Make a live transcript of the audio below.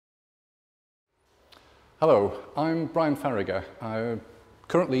Hello, I'm Brian Farragher. I'm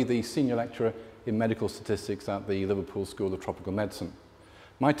currently the Senior Lecturer in Medical Statistics at the Liverpool School of Tropical Medicine.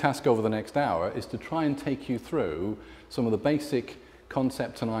 My task over the next hour is to try and take you through some of the basic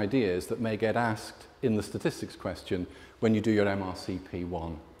concepts and ideas that may get asked in the statistics question when you do your MRCP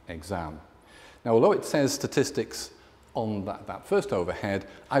 1 exam. Now, although it says statistics on that first overhead,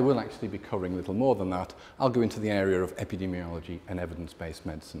 I will actually be covering a little more than that. I'll go into the area of epidemiology and evidence-based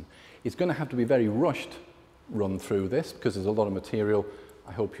medicine. It's going to have to be very rushed run through this because there's a lot of material.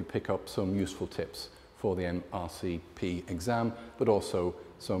 I hope you pick up some useful tips for the MRCP exam, but also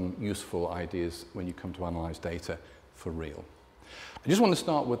some useful ideas when you come to analyse data for real. I just want to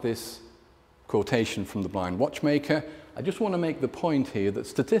start with this quotation from the blind watchmaker. I just want to make the point here that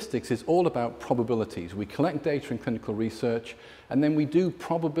statistics is all about probabilities. We collect data in clinical research and then we do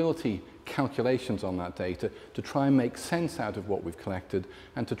probability calculations on that data to try and make sense out of what we've collected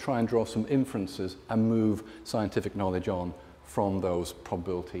and to try and draw some inferences and move scientific knowledge on from those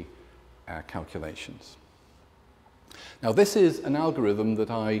probability calculations. Now, this is an algorithm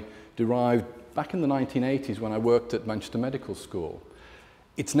that I derived back in the 1980s when I worked at Manchester Medical School.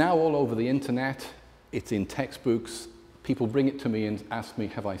 It's now all over the internet, it's in textbooks, people bring it to me and ask me,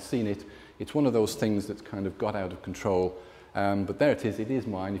 have I seen it? It's one of those things that's kind of got out of control, but there it is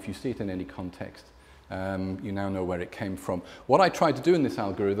mine. If you see it in any context, you now know where it came from. What I tried to do in this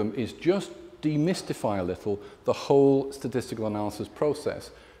algorithm is just demystify a little the whole statistical analysis process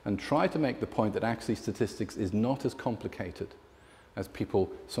and try to make the point that actually statistics is not as complicated as people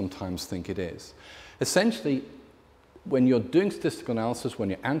sometimes think it is. Essentially, when you're doing statistical analysis, when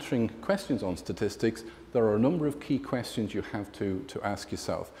you're answering questions on statistics, there are a number of key questions you have to ask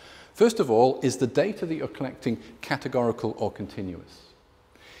yourself. First of all, is the data that you're collecting categorical or continuous?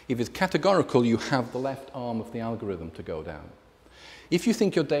 If it's categorical, you have the left arm of the algorithm to go down. If you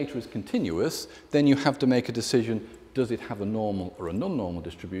think your data is continuous, then you have to make a decision, does it have a normal or a non-normal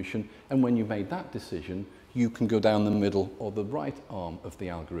distribution? And when you made that decision, you can go down the middle or the right arm of the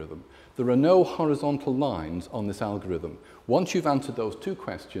algorithm. There are no horizontal lines on this algorithm. Once you've answered those two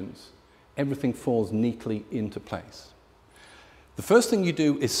questions, everything falls neatly into place. The first thing you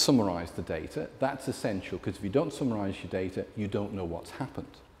do is summarize the data. That's essential because if you don't summarize your data, you don't know what's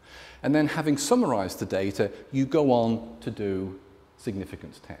happened. And then having summarized the data, you go on to do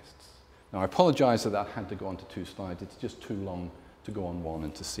significance tests. Now, I apologize that had to go on to 2 slides. It's just too long to go on one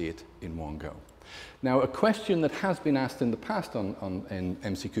and to see it in one go. Now, a question that has been asked in the past in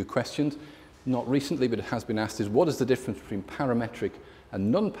MCQ questions, not recently, but it has been asked, is what is the difference between parametric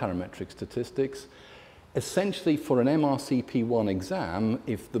and non-parametric statistics? Essentially, for an MRCP 1 exam,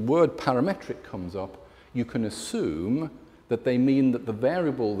 if the word parametric comes up, you can assume that they mean that the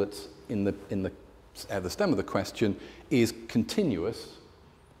variable that's in the stem of the question is continuous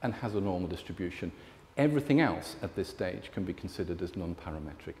and has a normal distribution. Everything else at this stage can be considered as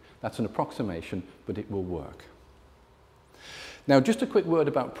non-parametric. That's an approximation, but it will work. Now, just a quick word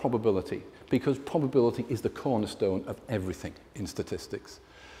about probability, because probability is the cornerstone of everything in statistics.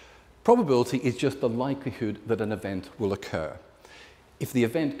 Probability is just the likelihood that an event will occur. If the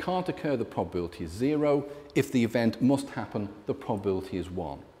event can't occur, the probability is 0. If the event must happen, the probability is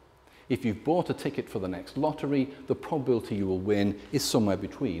 1. If you've bought a ticket for the next lottery, the probability you will win is somewhere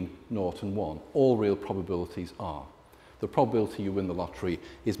between 0 and 1. All real probabilities are. The probability you win the lottery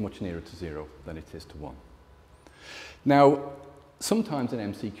is much nearer to 0 than it is to 1. Now, sometimes in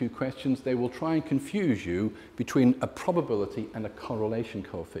MCQ questions, they will try and confuse you between a probability and a correlation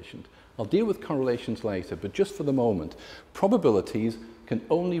coefficient. I'll deal with correlations later, but just for the moment, probabilities can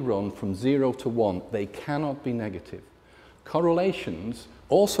only run from 0 to 1. They cannot be negative. Correlations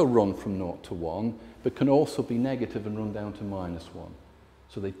also run from 0 to 1, but can also be negative and run down to -1.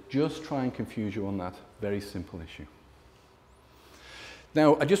 So they just try and confuse you on that very simple issue.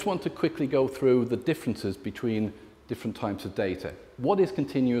 Now, I just want to quickly go through the differences between different types of data. What is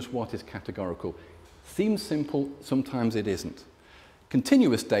continuous, what is categorical? Seems simple, sometimes it isn't.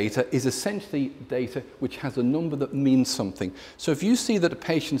 Continuous data is essentially data which has a number that means something. So if you see that a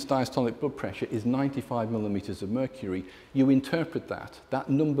patient's diastolic blood pressure is 95 millimeters of mercury, you interpret that. That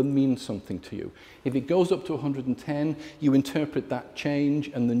number means something to you. If it goes up to 110, you interpret that change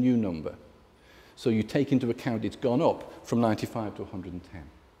and the new number. So you take into account it's gone up from 95 to 110.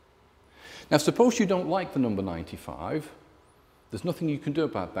 Now, suppose you don't like the number 95. There's nothing you can do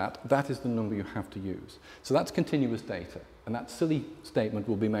about that. That is the number you have to use. So that's continuous data. And that silly statement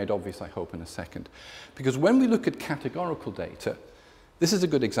will be made obvious, I hope, in a second. Because when we look at categorical data, this is a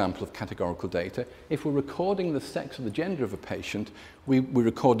good example of categorical data. If we're recording the sex or the gender of a patient, we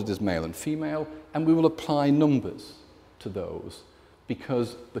record it as male and female, and we will apply numbers to those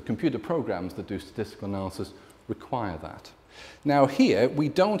because the computer programs that do statistical analysis require that. Now here, we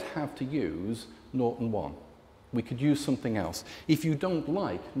don't have to use 0 and 1. We could use something else. If you don't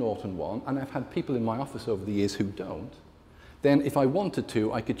like 0 and 1, and I've had people in my office over the years who don't, then if I wanted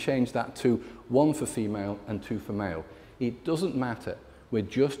to, I could change that to 1 for female and 2 for male. It doesn't matter. We're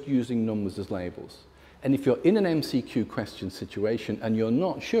just using numbers as labels. And if you're in an MCQ question situation and you're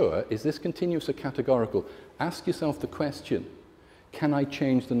not sure, is this continuous or categorical, ask yourself the question, can I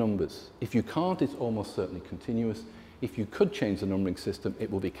change the numbers? If you can't, it's almost certainly continuous. If you could change the numbering system,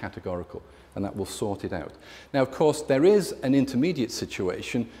 it will be categorical, and that will sort it out. Now, of course, there is an intermediate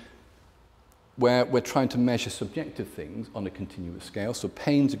situation where we're trying to measure subjective things on a continuous scale. So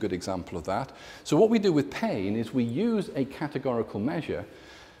pain's a good example of that. So what we do with pain is we use a categorical measure,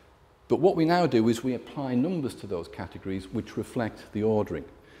 but what we now do is we apply numbers to those categories which reflect the ordering.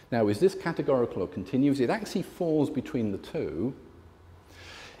 Now, is this categorical or continuous? It actually falls between the two.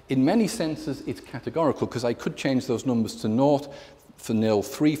 In many senses, it's categorical because I could change those numbers to 0 for nil,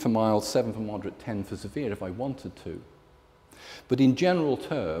 3 for mild, 7 for moderate, 10 for severe if I wanted to. But in general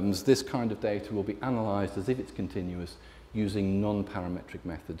terms, this kind of data will be analysed as if it's continuous using non-parametric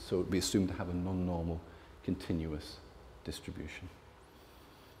methods, so it would be assumed to have a non-normal continuous distribution.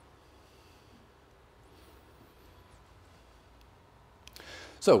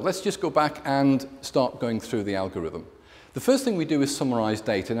 So let's just go back and start going through the algorithm. The first thing we do is summarise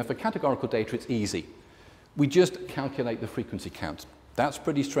data, and for categorical data it's easy. We just calculate the frequency count. That's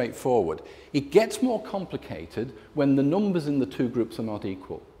pretty straightforward. It gets more complicated when the numbers in the two groups are not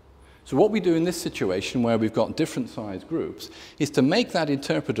equal. So what we do in this situation, where we've got different size groups, is to make that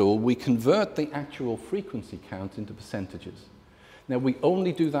interpretable, we convert the actual frequency count into percentages. Now, we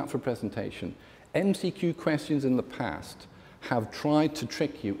only do that for presentation. MCQ questions in the past have tried to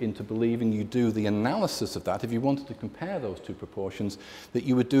trick you into believing you do the analysis of that, if you wanted to compare those two proportions, that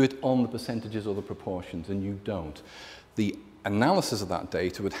you would do it on the percentages or the proportions, and you don't. The analysis of that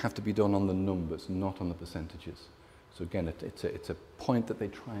data would have to be done on the numbers, not on the percentages. So again, it's a point that they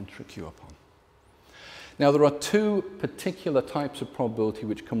try and trick you upon. Now, there are two particular types of probability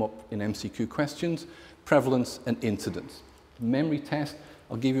which come up in MCQ questions, prevalence and incidence. Memory test,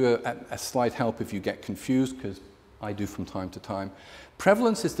 I'll give you a slight help if you get confused, because I do from time to time.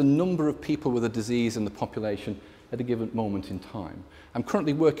 Prevalence is the number of people with a disease in the population at a given moment in time. I'm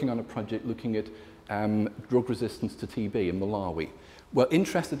currently working on a project looking at drug resistance to TB in Malawi. We're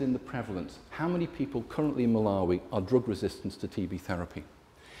interested in the prevalence. How many people currently in Malawi are drug resistant to TB therapy?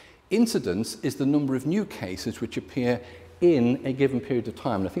 Incidence is the number of new cases which appear in a given period of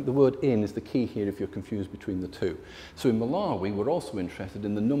time. And I think the word "in" is the key here if you're confused between the two. So in Malawi, we're also interested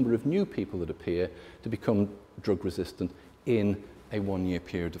in the number of new people that appear to become drug resistant in a one-year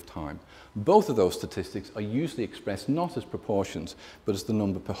period of time. Both of those statistics are usually expressed not as proportions, but as the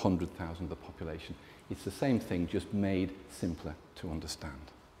number per 100,000 of the population. It's the same thing, just made simpler to understand.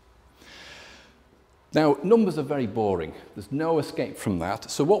 Now, numbers are very boring. There's no escape from that.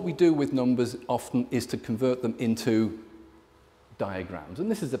 So what we do with numbers often is to convert them into diagrams. And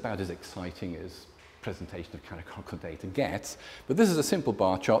this is about as exciting as presentation of categorical data gets. But this is a simple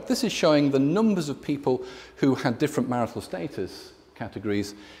bar chart. This is showing the numbers of people who had different marital status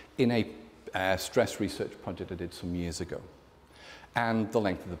categories in a stress research project I did some years ago. And the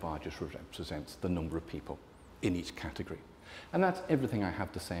length of the bar just represents the number of people in each category. And that's everything I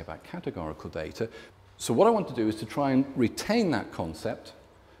have to say about categorical data. So what I want to do is to try and retain that concept,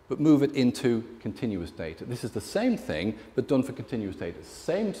 but move it into continuous data. This is the same thing, but done for continuous data.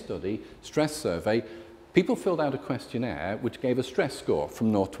 Same study, stress survey. People filled out a questionnaire which gave a stress score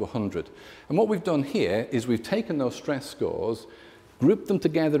from 0 to 100. And what we've done here is we've taken those stress scores, grouped them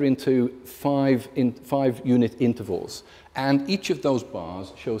together into five unit intervals. And each of those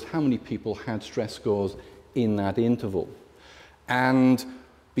bars shows how many people had stress scores in that interval. And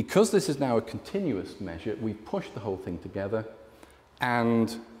because this is now a continuous measure, we push the whole thing together,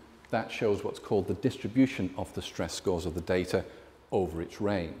 and that shows what's called the distribution of the stress scores of the data over its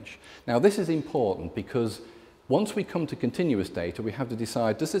range. Now, this is important because once we come to continuous data, we have to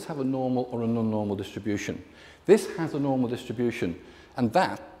decide, does this have a normal or a non-normal distribution? This has a normal distribution, and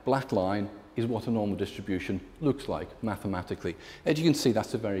that black line is what a normal distribution looks like mathematically. As you can see,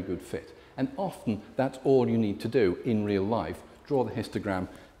 that's a very good fit. And often, that's all you need to do in real life. Draw the histogram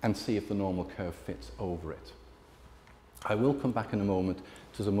and see if the normal curve fits over it. I will come back in a moment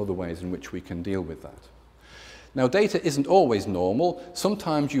to some other ways in which we can deal with that. Now, data isn't always normal.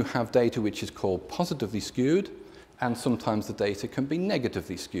 Sometimes you have data which is called positively skewed, and sometimes the data can be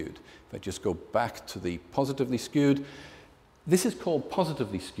negatively skewed. If I just go back to the positively skewed, this is called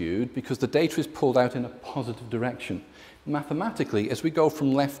positively skewed because the data is pulled out in a positive direction. Mathematically, as we go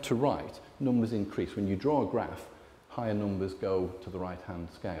from left to right, numbers increase. When you draw a graph, higher numbers go to the right-hand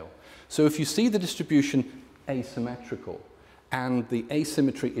scale. So if you see the distribution asymmetrical and the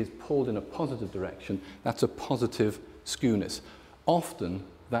asymmetry is pulled in a positive direction, that's a positive skewness. Often,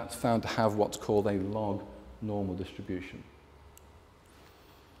 that's found to have what's called a log normal distribution.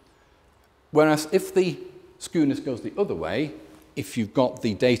 Whereas if the skewness goes the other way, if you've got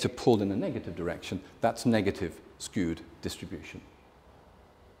the data pulled in a negative direction, that's negative skewed distribution.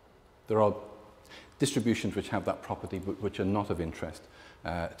 There are distributions which have that property but which are not of interest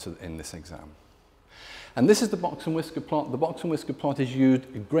in this exam. And this is the box and whisker plot. The box and whisker plot is used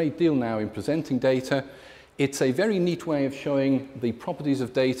a great deal now in presenting data. It's a very neat way of showing the properties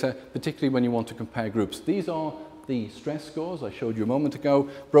of data, particularly when you want to compare groups. These are the stress scores I showed you a moment ago,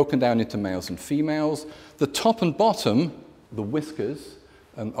 broken down into males and females. The top and bottom, the whiskers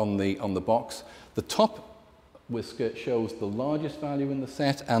on the box, the top whisker shows the largest value in the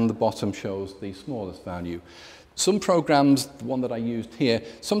set and the bottom shows the smallest value. Some programs, the one that I used here,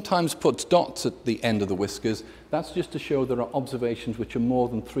 sometimes puts dots at the end of the whiskers. That's just to show there are observations which are more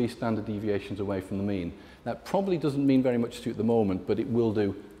than 3 standard deviations away from the mean. That probably doesn't mean very much to you at the moment, but it will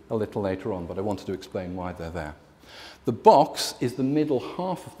do a little later on, but I wanted to explain why they're there. The box is the middle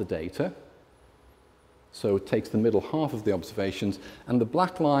half of the data, so it takes the middle half of the observations, and the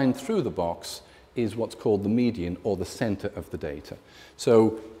black line through the box is what's called the median, or the center of the data.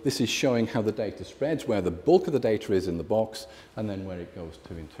 So this is showing how the data spreads, where the bulk of the data is in the box, and then where it goes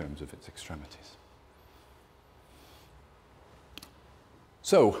to in terms of its extremities.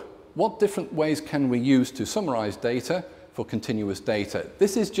 So what different ways can we use to summarize data for continuous data?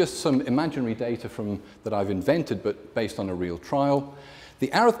 This is just some imaginary data that I've invented, but based on a real trial. The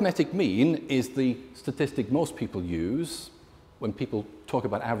arithmetic mean is the statistic most people use. When people talk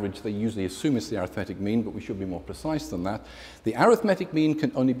about average, they usually assume it's the arithmetic mean, but we should be more precise than that. The arithmetic mean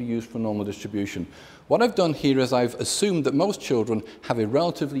can only be used for normal distribution. What I've done here is I've assumed that most children have a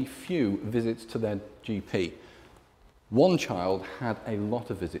relatively few visits to their GP. One child had a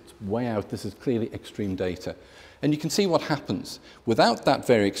lot of visits, way out. This is clearly extreme data. And you can see what happens. Without that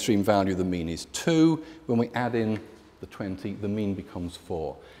very extreme value, the mean is 2. When we add in the 20, the mean becomes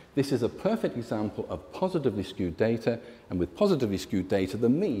 4. This is a perfect example of positively skewed data, and with positively skewed data, the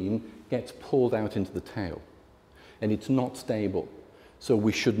mean gets pulled out into the tail, and it's not stable. So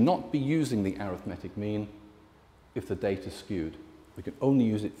we should not be using the arithmetic mean if the data is skewed. We can only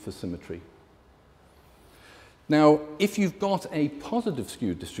use it for symmetry. Now, if you've got a positive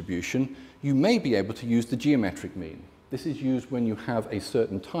skewed distribution, you may be able to use the geometric mean. This is used when you have a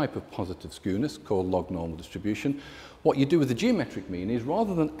certain type of positive skewness called log normal distribution. What you do with the geometric mean is,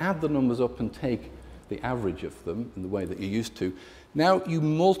 rather than add the numbers up and take the average of them in the way that you're used to, now you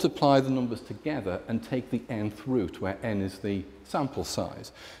multiply the numbers together and take the nth root, where n is the sample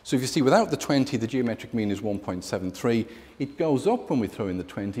size. So if you see, without the 20, the geometric mean is 1.73. It goes up when we throw in the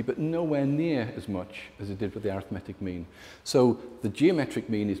 20, but nowhere near as much as it did with the arithmetic mean. So the geometric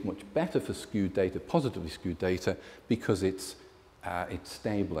mean is much better for skewed data, positively skewed data, because it's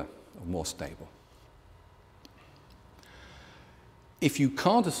stabler, or more stable. If you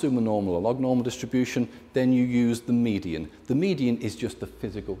can't assume a normal or log normal distribution, then you use the median. The median is just the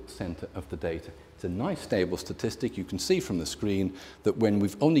physical center of the data. It's a nice stable statistic. You can see from the screen that when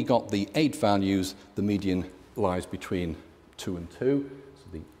we've only got the 8 values, the median lies between 2 and 2. So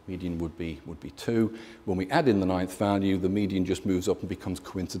the median would be 2. When we add in the 9th value, the median just moves up and becomes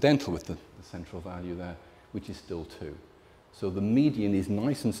coincidental with the central value there, which is still 2. So the median is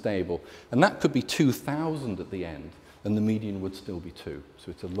nice and stable. And that could be 2,000 at the end, and the median would still be 2. So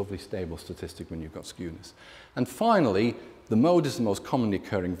it's a lovely stable statistic when you've got skewness. And finally, the mode is the most commonly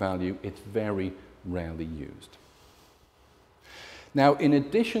occurring value. It's very rarely used. Now, in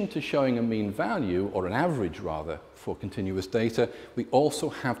addition to showing a mean value, or an average rather, for continuous data, we also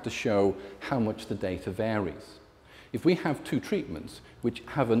have to show how much the data varies. If we have 2 treatments which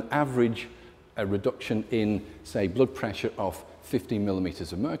have an average reduction in, say, blood pressure of 15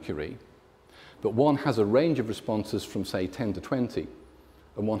 millimeters of mercury, but one has a range of responses from, say, 10 to 20,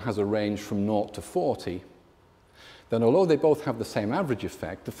 and one has a range from 0 to 40, then although they both have the same average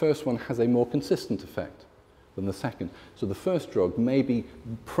effect, the first one has a more consistent effect than the second. So the first drug may be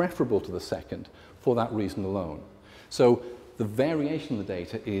preferable to the second for that reason alone. So the variation of the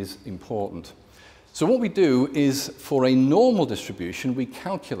data is important. So what we do is, for a normal distribution, we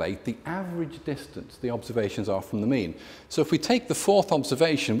calculate the average distance the observations are from the mean. So if we take the 4th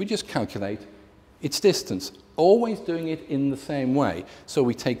observation, we just calculate its distance, always doing it in the same way. So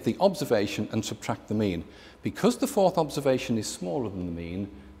we take the observation and subtract the mean. Because the 4th observation is smaller than the mean,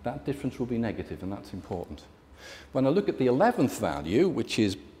 that difference will be negative, and that's important. When I look at the 11th value, which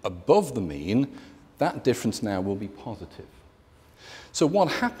is above the mean, that difference now will be positive. So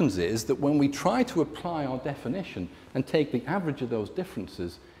what happens is that when we try to apply our definition and take the average of those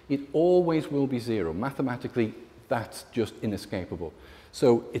differences, it always will be 0. Mathematically, that's just inescapable.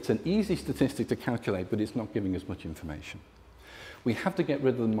 So it's an easy statistic to calculate, but it's not giving us much information. We have to get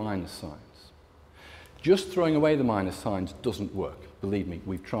rid of the minus signs. Just throwing away the minus signs doesn't work. Believe me,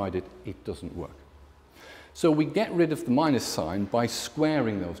 we've tried it, it doesn't work. So we get rid of the minus sign by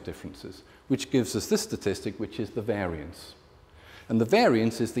squaring those differences, which gives us this statistic, which is the variance. And the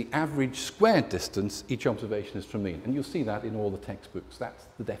variance is the average squared distance each observation is from mean. And you'll see that in all the textbooks. That's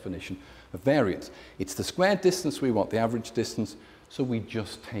the definition of variance. It's the squared distance we want, the average distance, so we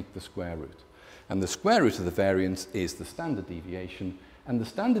just take the square root. And the square root of the variance is the standard deviation, and the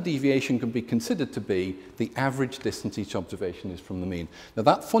standard deviation can be considered to be the average distance each observation is from the mean. Now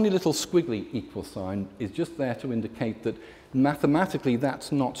that funny little squiggly equal sign is just there to indicate that mathematically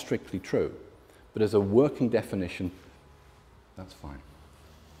that's not strictly true, but as a working definition, that's fine.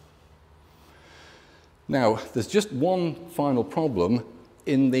 Now, there's just one final problem.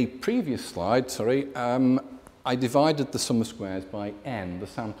 In the previous slide, I divided the sum of squares by n, the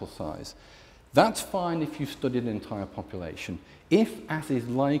sample size. That's fine if you studied an entire population. If, as is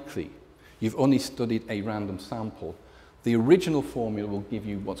likely, you've only studied a random sample, the original formula will give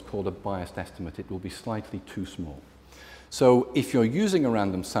you what's called a biased estimate. It will be slightly too small. So if you're using a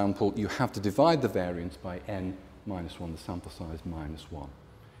random sample, you have to divide the variance by n minus 1, the sample size minus 1.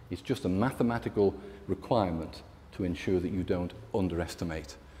 It's just a mathematical requirement to ensure that you don't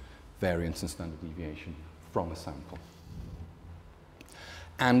underestimate variance and standard deviation from a sample.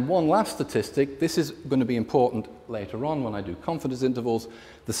 And one last statistic, this is going to be important later on when I do confidence intervals.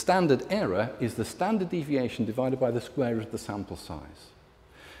 The standard error is the standard deviation divided by the square root of the sample size.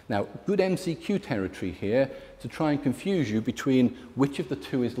 Now, good MCQ territory here to try and confuse you between which of the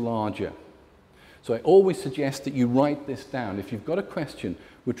two is larger. So I always suggest that you write this down. If you've got a question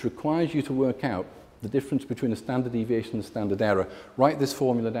which requires you to work out the difference between a standard deviation and a standard error, write this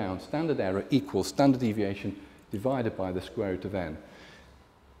formula down. Standard error equals standard deviation divided by the square root of n.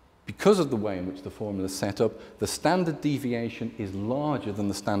 Because of the way in which the formula is set up, the standard deviation is larger than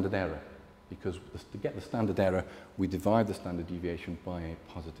the standard error. Because to get the standard error, we divide the standard deviation by a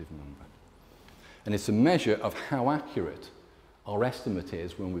positive number. And it's a measure of how accurate our estimate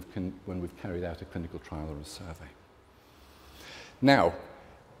is when we've carried out a clinical trial or a survey. Now,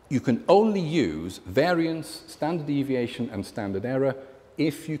 you can only use variance, standard deviation, and standard error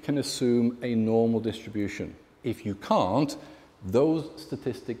if you can assume a normal distribution. If you can't, those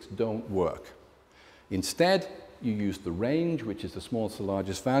statistics don't work. Instead, you use the range, which is the smallest to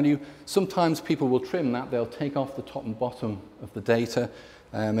largest value. Sometimes people will trim that. They'll take off the top and bottom of the data,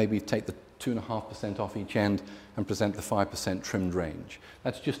 maybe take the 2.5% off each end and present the 5% trimmed range.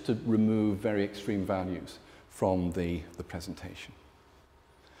 That's just to remove very extreme values from the presentation.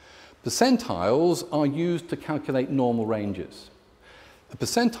 Percentiles are used to calculate normal ranges. A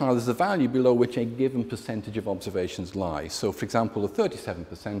percentile is the value below which a given percentage of observations lie. So, for example, the 37th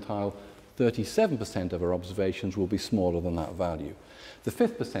percentile, 37% of our observations will be smaller than that value. The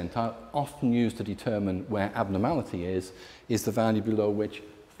 5th percentile, often used to determine where abnormality is the value below which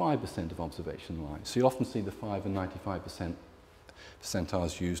 5% of observation lies. So you'll often see the 5 and 95%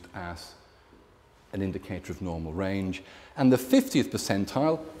 percentiles used as an indicator of normal range. And the 50th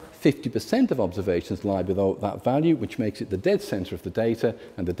percentile, 50% of observations lie below that value, which makes it the dead center of the data,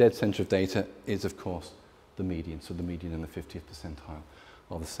 and the dead center of data is, of course, the median. So the median and the 50th percentile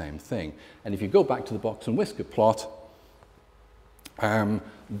are the same thing. And if you go back to the box and whisker plot,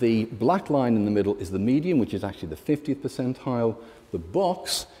 the black line in the middle is the median, which is actually the 50th percentile. The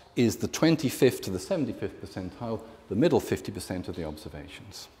box is the 25th to the 75th percentile, the middle 50% of the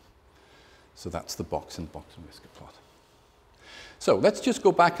observations. So that's the box and whisker plot. So let's just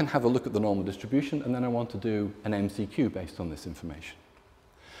go back and have a look at the normal distribution, and then I want to do an MCQ based on this information.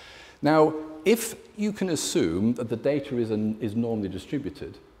 Now, if you can assume that the data is normally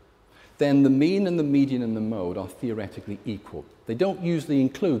distributed, then the mean and the median and the mode are theoretically equal. They don't usually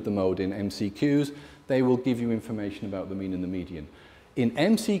include the mode in MCQs. They will give you information about the mean and the median. In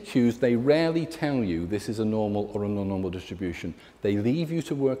MCQs, they rarely tell you this is a normal or a non-normal distribution. They leave you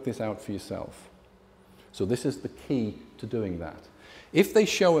to work this out for yourself. So this is the key to doing that. If they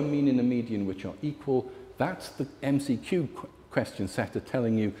show a mean and a median which are equal, that's the MCQ question setter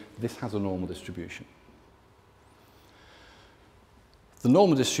telling you this has a normal distribution. The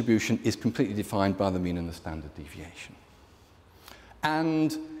normal distribution is completely defined by the mean and the standard deviation.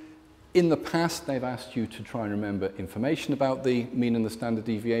 And In the past, they've asked you to try and remember information about the mean and the standard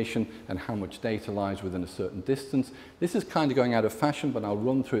deviation and how much data lies within a certain distance. This is kind of going out of fashion, but I'll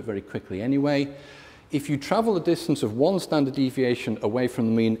run through it very quickly anyway. If you travel a distance of 1 standard deviation away from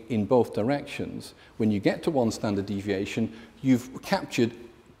the mean in both directions, when you get to 1 standard deviation, you've captured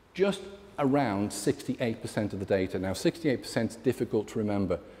just around 68% of the data. Now, 68% is difficult to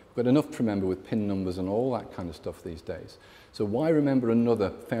remember, but enough to remember with pin numbers and all that kind of stuff these days. So why remember another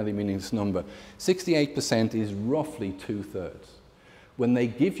fairly meaningless number? 68% is roughly 2/3. When they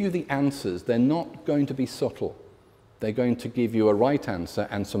give you the answers, they're not going to be subtle. They're going to give you a right answer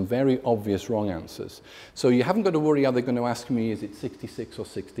and some very obvious wrong answers. So you haven't got to worry, are they going to ask me, is it 66 or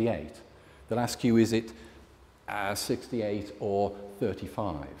 68? They'll ask you, is it 68 or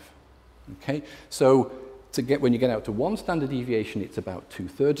 35? Okay, so when you get out to 1 standard deviation, it's about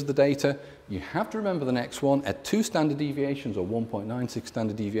 2/3 of the data. You have to remember the next one. At 2 standard deviations or 1.96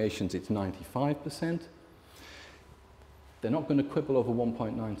 standard deviations, it's 95%. They're not going to quibble over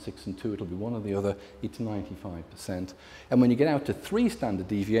 1.96 and 2. It'll be one or the other. It's 95%. And when you get out to 3 standard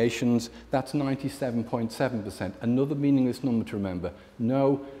deviations, that's 97.7%. Another meaningless number to remember.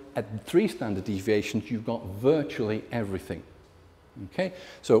 No, at 3 standard deviations, you've got virtually everything. Okay,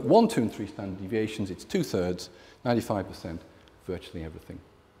 so at 1, 2, and 3 standard deviations, it's 2/3, 95%, virtually everything.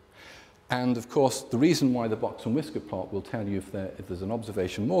 And of course, the reason why the box and whisker plot will tell you if there's an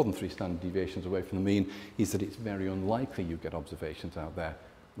observation more than 3 standard deviations away from the mean is that it's very unlikely you get observations out there,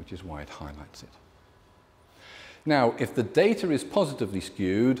 which is why it highlights it. Now, if the data is positively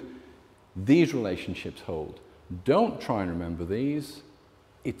skewed, these relationships hold. Don't try and remember these.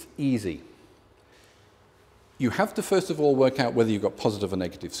 It's easy. You have to first of all work out whether you've got positive or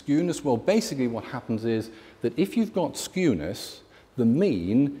negative skewness. Well, basically what happens is that if you've got skewness, the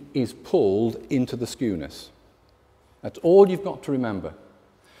mean is pulled into the skewness. That's all you've got to remember.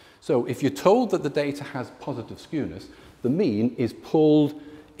 So if you're told that the data has positive skewness, the mean is pulled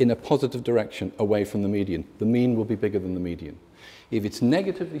in a positive direction away from the median. The mean will be bigger than the median. If it's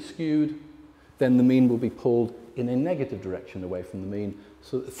negatively skewed, then the mean will be pulled in a negative direction away from the mean.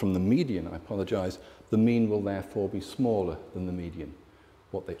 So from the median, I apologize, the mean will therefore be smaller than the median.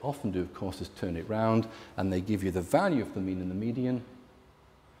 What they often do, of course, is turn it round and they give you the value of the mean and the median,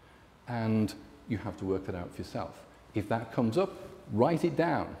 and you have to work that out for yourself. If that comes up, write it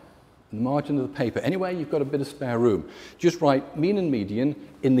down in the margin of the paper. Anyway, you've got a bit of spare room. Just write mean and median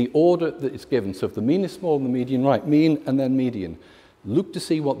in the order that it's given. So if the mean is smaller than the median, write mean and then median. Look to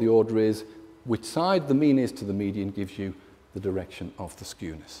see what the order is. Which side the mean is to the median gives you the direction of the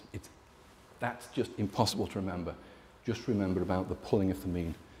skewness. That's just impossible to remember. Just remember about the pulling of the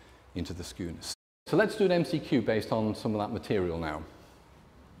mean into the skewness. So let's do an MCQ based on some of that material now.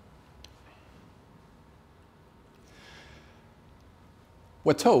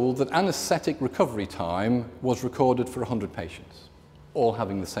 We're told that anesthetic recovery time was recorded for 100 patients, all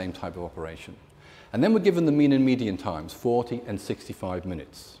having the same type of operation. And then we're given the mean and median times, 40 and 65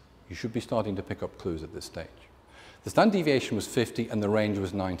 minutes. You should be starting to pick up clues at this stage. The standard deviation was 50 and the range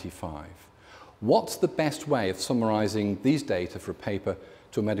was 95. What's the best way of summarizing these data for a paper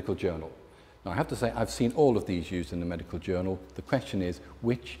to a medical journal? Now, I have to say, I've seen all of these used in the medical journal. The question is,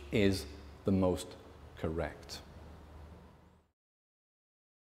 which is the most correct?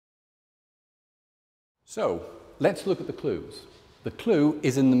 So, let's look at the clues. The clue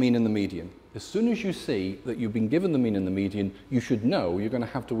is in the mean and the median. As soon as you see that you've been given the mean and the median, you should know you're going to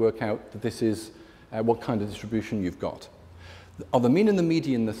have to work out that this is what kind of distribution you've got. Are the mean and the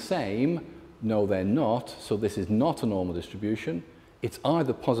median the same? No, they're not. So this is not a normal distribution. It's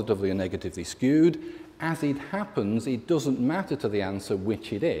either positively or negatively skewed. As it happens, it doesn't matter to the answer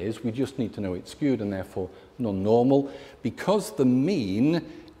which it is. We just need to know it's skewed and therefore non-normal. Because the mean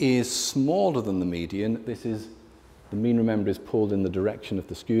is smaller than the median, the mean, remember, is pulled in the direction of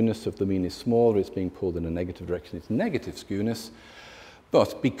the skewness. So if the mean is smaller, it's being pulled in a negative direction. It's negative skewness.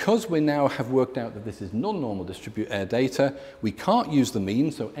 But because we now have worked out that this is non-normal data, we can't use the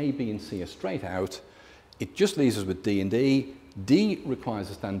mean, so A, B, and C are straight out. It just leaves us with D and E. D requires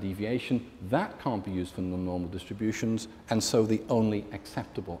a standard deviation. That can't be used for non-normal distributions, and so the only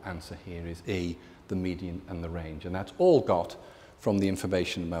acceptable answer here is E, the median and the range. And that's all got from the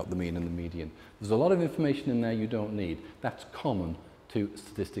information about the mean and the median. There's a lot of information in there you don't need. That's common to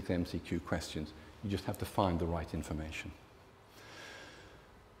statistics MCQ questions. You just have to find the right information.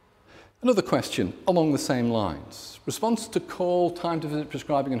 Another question along the same lines. Response to call, time to visit,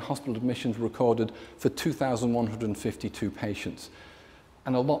 prescribing and hospital admissions recorded for 2,152 patients.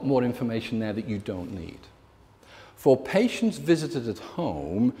 And a lot more information there that you don't need. For patients visited at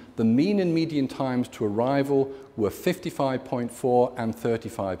home, the mean and median times to arrival were 55.4 and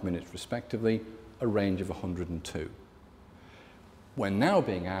 35 minutes respectively, a range of 102. We're now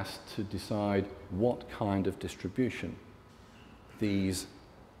being asked to decide what kind of distribution these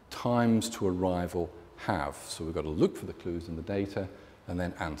times to arrival have. So we've got to look for the clues in the data and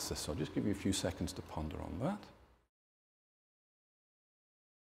then answer. So I'll just give you a few seconds to ponder on that.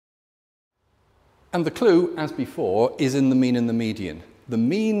 And the clue, as before, is in the mean and the median. The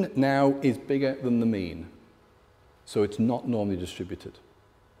mean now is bigger than the mean, so it's not normally distributed.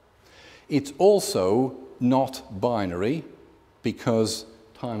 It's also not binary because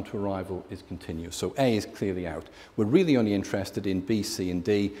time to arrival is continuous. So A is clearly out. We're really only interested in B, C, and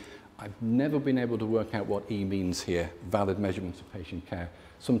D. I've never been able to work out what E means here, valid measurements of patient care.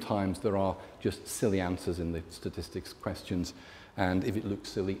 Sometimes there are just silly answers in the statistics questions, and if it looks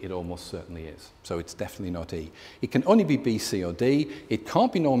silly, it almost certainly is. So it's definitely not E. It can only be B, C, or D. It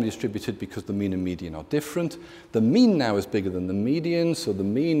can't be normally distributed because the mean and median are different. The mean now is bigger than the median, so the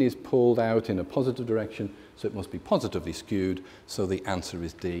mean is pulled out in a positive direction, so it must be positively skewed. So the answer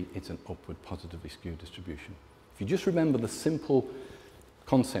is D. It's an upward positively skewed distribution. If you just remember the simple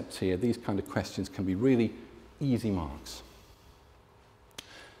concepts here, these kind of questions can be really easy marks.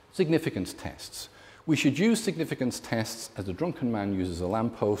 Significance tests. We should use significance tests as a drunken man uses a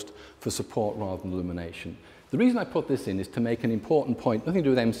lamppost for support rather than illumination. The reason I put this in is to make an important point, nothing to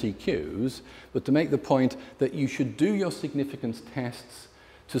do with MCQs, but to make the point that you should do your significance tests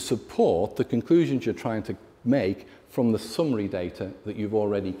to support the conclusions you're trying to make from the summary data that you've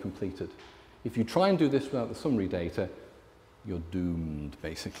already completed. If you try and do this without the summary data, you're doomed,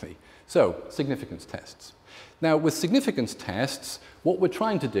 basically. So, significance tests. Now, with significance tests, what we're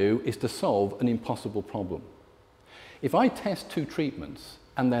trying to do is to solve an impossible problem. If I test two treatments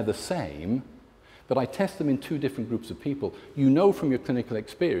and they're the same, but I test them in two different groups of people, you know from your clinical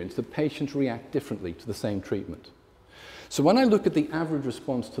experience that patients react differently to the same treatment. So when I look at the average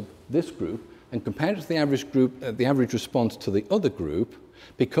response to this group and compare it to the average response to the other group,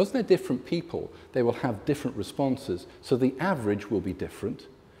 because they're different people, they will have different responses, so the average will be different.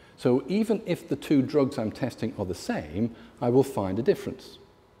 So even if the two drugs I'm testing are the same, I will find a difference.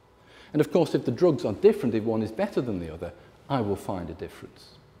 And of course, if the drugs are different, if one is better than the other, I will find a difference.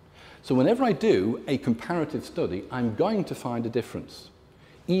 So whenever I do a comparative study, I'm going to find a difference,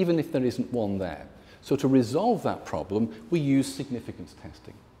 even if there isn't one there. So to resolve that problem, we use significance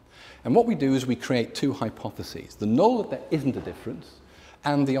testing. And what we do is we create two hypotheses, the null that there isn't a difference,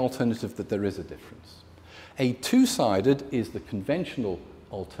 and the alternative that there is a difference. A two-sided is the conventional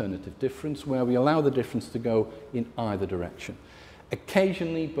alternative difference, where we allow the difference to go in either direction.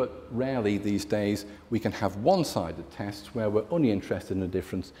 Occasionally, but rarely these days, we can have one-sided tests where we're only interested in a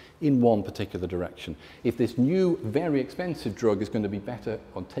difference in one particular direction. If this new, very expensive drug is going to be better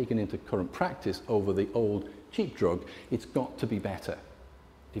or taken into current practice over the old, cheap drug, it's got to be better.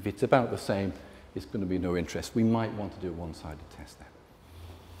 If it's about the same, it's going to be no interest. We might want to do a one-sided test there.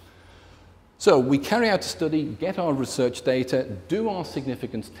 So we carry out a study, get our research data, do our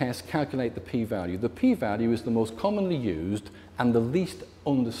significance test, calculate the p-value. The p-value is the most commonly used and the least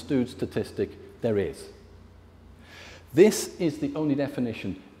understood statistic there is. This is the only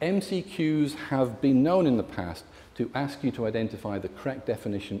definition. MCQs have been known in the past to ask you to identify the correct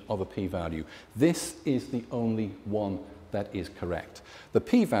definition of a p-value. This is the only one that is correct. The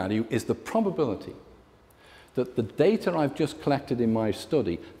p-value is the probability that the data I've just collected in my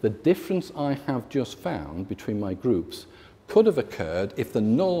study, the difference I have just found between my groups, could have occurred if the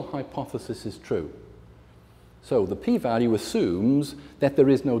null hypothesis is true. So the p-value assumes that there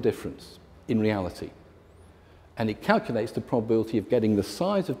is no difference in reality. And it calculates the probability of getting the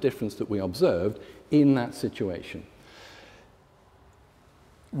size of difference that we observed in that situation.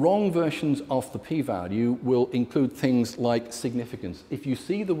 Wrong versions of the p-value will include things like significance. If you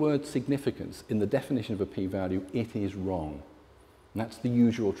see the word significance in the definition of a p-value, it is wrong. And that's the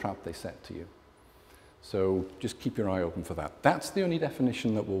usual trap they set to you. So just keep your eye open for that. That's the only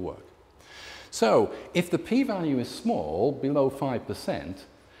definition that will work. So if the p-value is small, below 5%,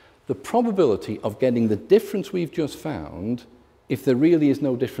 the probability of getting the difference we've just found, if there really is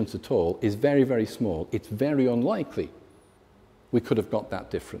no difference at all, is very, very small. It's very unlikely we could have got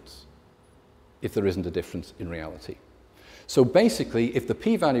that difference if there isn't a difference in reality. So basically, if the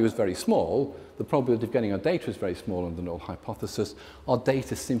p-value is very small, the probability of getting our data is very small on the null hypothesis. Our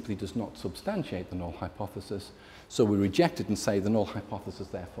data simply does not substantiate the null hypothesis, so we reject it and say the null hypothesis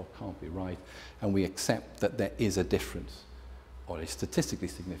therefore can't be right, and we accept that there is a difference, or a statistically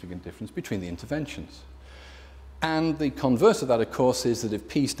significant difference, between the interventions. And the converse of that, of course, is that if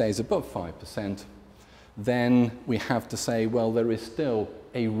p stays above 5%, then we have to say, well, there is still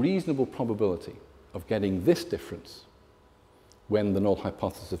a reasonable probability of getting this difference when the null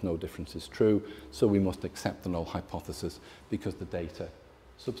hypothesis of no difference is true, so we must accept the null hypothesis because the data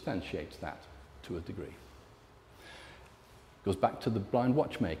substantiates that to a degree. Goes back to the blind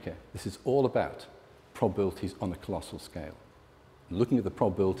watchmaker. This is all about probabilities on a colossal scale. Looking at the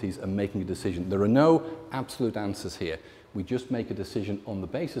probabilities and making a decision. There are no absolute answers here. We just make a decision on the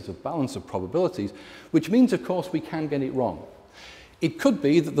basis of balance of probabilities, which means, of course, we can get it wrong. It could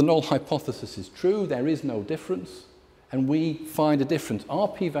be that the null hypothesis is true, there is no difference, and we find a difference. Our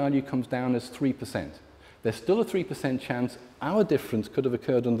p-value comes down as 3%. There's still a 3% chance our difference could have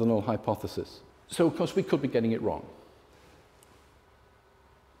occurred under the null hypothesis. So, of course, we could be getting it wrong.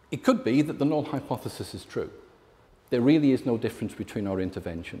 It could be that the null hypothesis is true. There really is no difference between our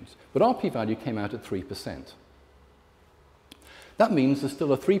interventions. But our p-value came out at 3%. That means there's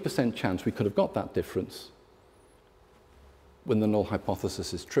still a 3% chance we could have got that difference when the null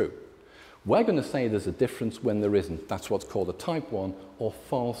hypothesis is true. We're going to say there's a difference when there isn't. That's what's called a type 1 or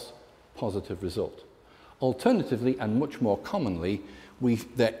false positive result. Alternatively, and much more commonly,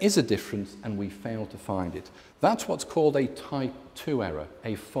 there is a difference and we fail to find it. That's what's called a type 2 error,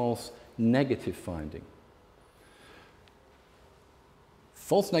 a false negative finding.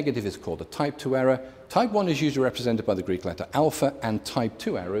 False negative is called a type 2 error. Type 1 is usually represented by the Greek letter alpha, and type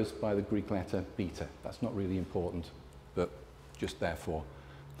 2 errors by the Greek letter beta. That's not really important, but just there for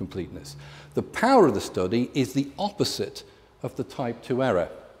completeness. The power of the study is the opposite of the type 2 error.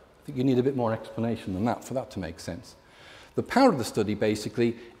 I think you need a bit more explanation than that for that to make sense. The power of the study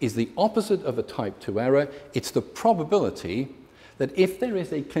basically is the opposite of a type 2 error. It's the probability that if there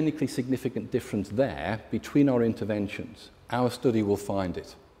is a clinically significant difference there between our interventions, our study will find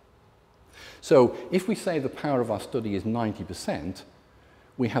it. So if we say the power of our study is 90%,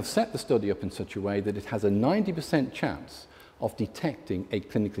 we have set the study up in such a way that it has a 90% chance of detecting a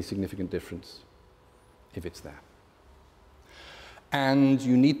clinically significant difference if it's there. And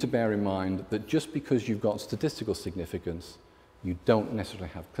you need to bear in mind that just because you've got statistical significance, you don't necessarily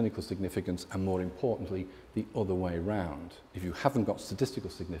have clinical significance, and more importantly, the other way around. If you haven't got statistical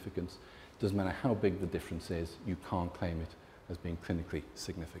significance, it doesn't matter how big the difference is, you can't claim it as being clinically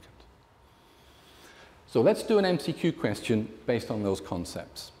significant. So let's do an MCQ question based on those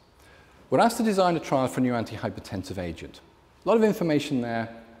concepts. We're asked to design a trial for a new antihypertensive agent. A lot of information there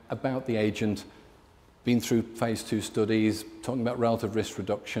about the agent, been through phase 2 studies, talking about relative risk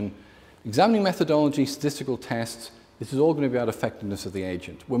reduction, examining methodology, statistical tests. This is all going to be about effectiveness of the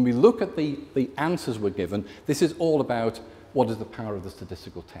agent. When we look at the answers we're given, this is all about what is the power of the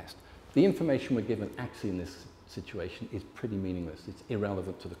statistical test. The information we're given actually in this situation is pretty meaningless. It's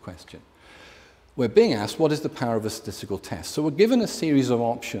irrelevant to the question. We're being asked, what is the power of a statistical test? So we're given a series of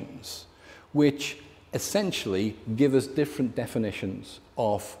options which essentially give us different definitions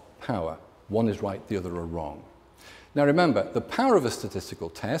of power. One is right, the other are wrong. Now remember, the power of a statistical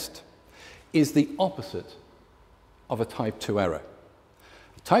test is the opposite of a type 2 error.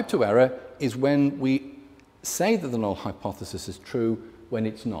 A type 2 error is when we say that the null hypothesis is true when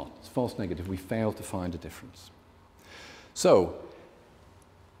it's not. It's false negative. We fail to find a difference. So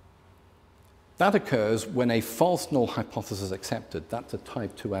that occurs when a false null hypothesis is accepted. That's a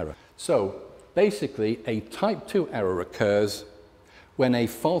type 2 error. So basically, a type 2 error occurs when a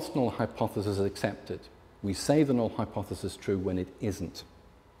false null hypothesis is accepted. We say the null hypothesis is true when it isn't.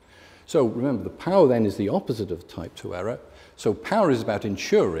 So remember, the power then is the opposite of type 2 error. So power is about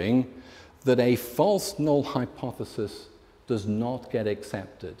ensuring that a false null hypothesis does not get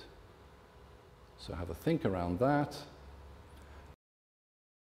accepted. So have a think around that.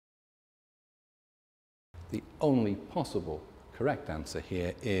 The only possible correct answer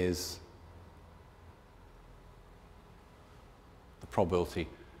here is the probability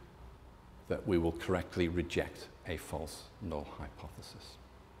that we will correctly reject a false null hypothesis.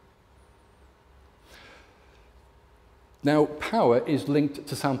 Now, power is linked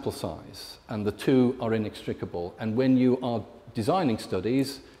to sample size, and the two are inextricable. And when you are designing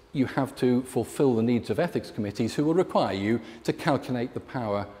studies, you have to fulfill the needs of ethics committees who will require you to calculate the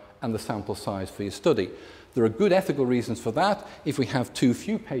power and the sample size for your study. There are good ethical reasons for that. If we have too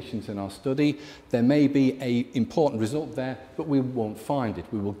few patients in our study, there may be an important result there, but we won't find it.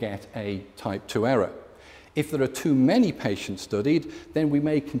 We will get a type 2 error. If there are too many patients studied, then we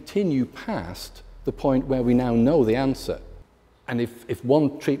may continue past the point where we now know the answer. And if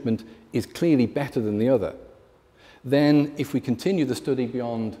one treatment is clearly better than the other, then if we continue the study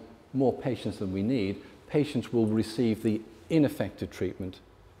beyond more patients than we need, patients will receive the ineffective treatment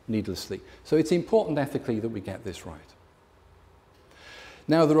needlessly. So it's important ethically that we get this right.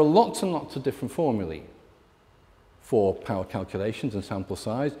 Now, there are lots and lots of different formulae for power calculations and sample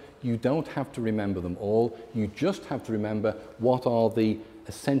size. You don't have to remember them all. You just have to remember what are the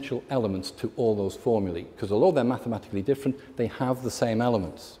essential elements to all those formulae, because although they're mathematically different, they have the same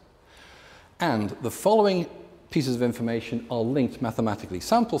elements. And the following pieces of information are linked mathematically.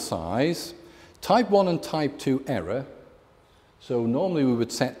 Sample size, type 1 and type 2 error. So normally we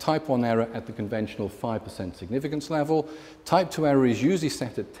would set type 1 error at the conventional 5% significance level. Type 2 error is usually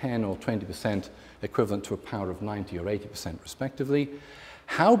set at 10 or 20%, equivalent to a power of 90 or 80% respectively.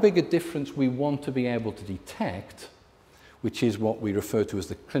 How big a difference we want to be able to detect, which is what we refer to as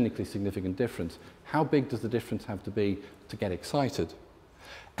the clinically significant difference. How big does the difference have to be to get excited?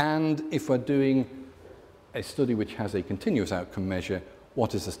 And if we're doing a study which has a continuous outcome measure,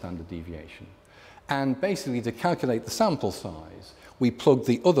 what is the standard deviation? And basically, to calculate the sample size, we plug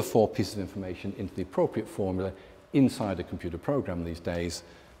the other 4 pieces of information into the appropriate formula inside a computer program these days,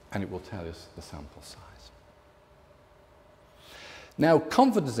 and it will tell us the sample size. Now,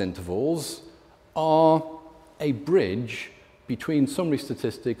 confidence intervals are a bridge between summary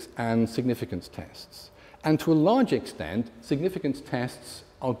statistics and significance tests. And to a large extent, significance tests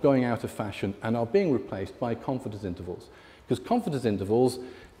are going out of fashion and are being replaced by confidence intervals. Because confidence intervals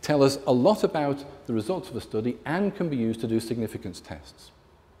tell us a lot about the results of a study and can be used to do significance tests.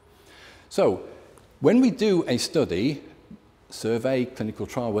 So, when we do a study, survey, clinical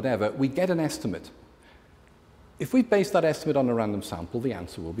trial, whatever, we get an estimate. If we base that estimate on a random sample, the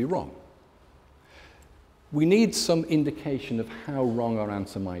answer will be wrong. We need some indication of how wrong our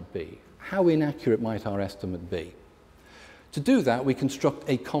answer might be. How inaccurate might our estimate be? To do that, we construct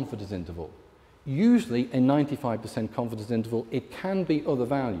a confidence interval. Usually a 95% confidence interval. It can be other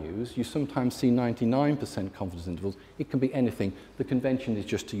values. You sometimes see 99% confidence intervals. It can be anything. The convention is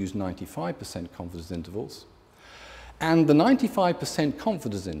just to use 95% confidence intervals. And the 95%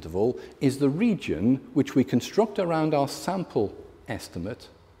 confidence interval is the region which we construct around our sample estimate,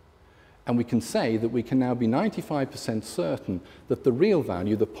 and we can say that we can now be 95% certain that the real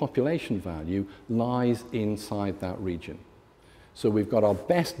value, the population value, lies inside that region. So we've got our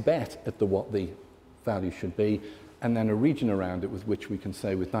best bet at what the value should be, and then a region around it with which we can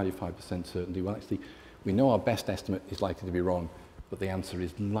say with 95% certainty, well, actually, we know our best estimate is likely to be wrong, but the answer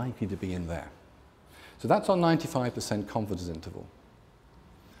is likely to be in there. So that's our 95% confidence interval.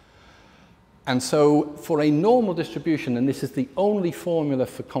 And so for a normal distribution, and this is the only formula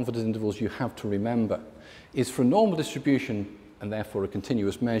for confidence intervals you have to remember, is for a normal distribution, and therefore a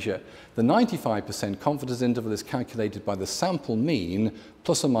continuous measure, the 95% confidence interval is calculated by the sample mean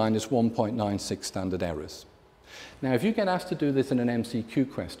plus or minus 1.96 standard errors. Now, if you get asked to do this in an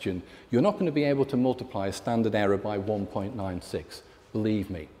MCQ question, you're not going to be able to multiply a standard error by 1.96.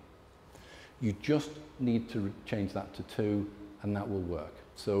 Believe me. You just need to change that to 2, and that will work.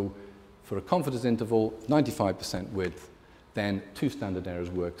 So for a confidence interval, 95% width, then 2 standard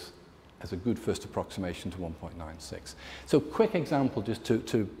errors works as a good first approximation to 1.96. So quick example just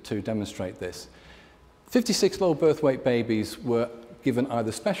to demonstrate this. 56 low birth weight babies were given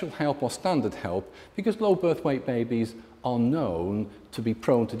either special help or standard help because low birth weight babies are known to be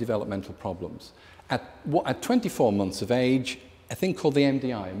prone to developmental problems. At 24 months of age, a thing called the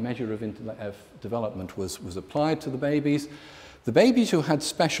MDI, a measure of development, was applied to the babies. The babies who had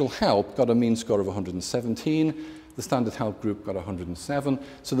special help got a mean score of 117. The standard help group got 107.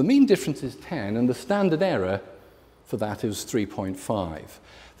 So the mean difference is 10, and the standard error for that is 3.5.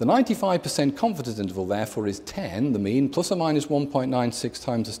 The 95% confidence interval, therefore, is 10, the mean, plus or minus 1.96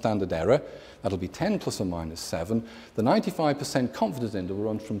 times the standard error. That'll be 10 plus or minus 7. The 95% confidence interval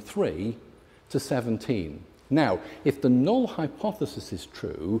runs from 3 to 17. Now, if the null hypothesis is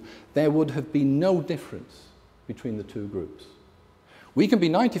true, there would have been no difference between the 2 groups. We can be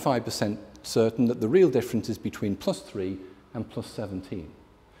 95% certain that the real difference is between plus 3 and plus 17.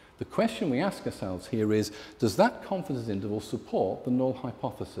 The question we ask ourselves here is, does that confidence interval support the null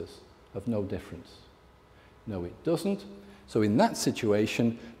hypothesis of no difference? No, it doesn't. So in that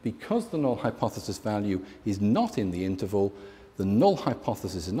situation, because the null hypothesis value is not in the interval, the null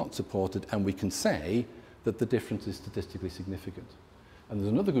hypothesis is not supported, and we can say that the difference is statistically significant. And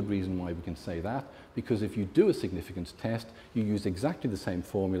there's another good reason why we can say that, because if you do a significance test, you use exactly the same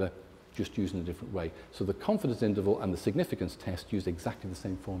formula, just used in a different way. So the confidence interval and the significance test use exactly the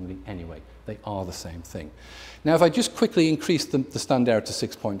same formula anyway. They are the same thing. Now, if I just quickly increase the standard error to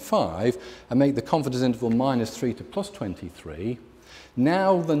 6.5 and make the confidence interval minus 3 to plus 23,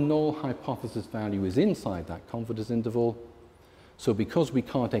 now the null hypothesis value is inside that confidence interval. So because we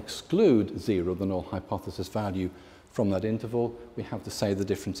can't exclude 0, the null hypothesis value, from that interval, we have to say the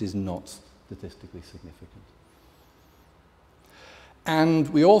difference is not statistically significant. And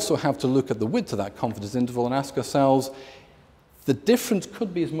we also have to look at the width of that confidence interval and ask ourselves, the difference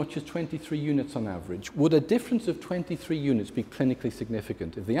could be as much as 23 units on average. Would a difference of 23 units be clinically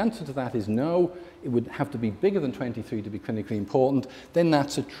significant? If the answer to that is no, it would have to be bigger than 23 to be clinically important, then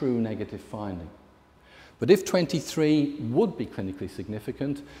that's a true negative finding. But if 23 would be clinically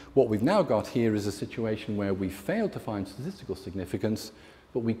significant, what we've now got here is a situation where we failed to find statistical significance,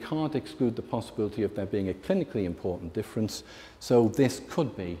 but we can't exclude the possibility of there being a clinically important difference, so this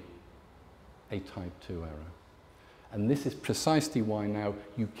could be a type 2 error. And this is precisely why now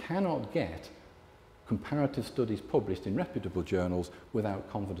you cannot get comparative studies published in reputable journals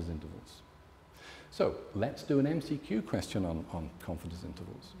without confidence intervals. So let's do an MCQ question on confidence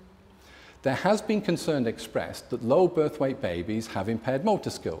intervals. There has been concern expressed that low birth weight babies have impaired motor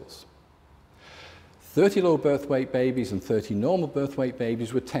skills. 30 low birth weight babies and 30 normal birth weight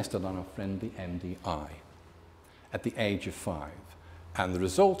babies were tested on our friendly MDI at the age of 5. And the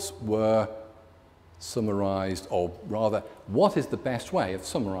results were summarized, or rather, what is the best way of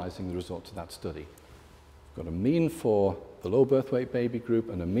summarizing the results of that study? We've got a mean for the low birth weight baby group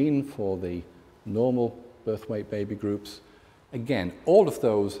and a mean for the normal birth weight baby groups. Again, all of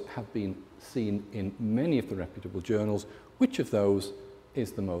those have been seen in many of the reputable journals. Which of those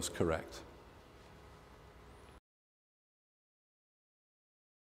is the most correct?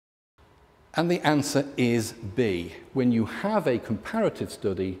 And the answer is B. When you have a comparative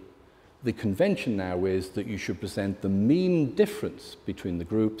study, the convention now is that you should present the mean difference between the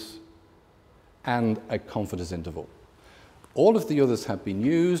groups and a confidence interval. All of the others have been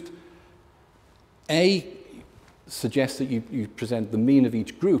used. A suggests that you present the mean of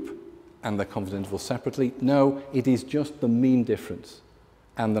each group and the confidence interval separately. No, it is just the mean difference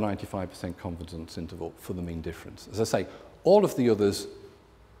and the 95% confidence interval for the mean difference. As I say, all of the others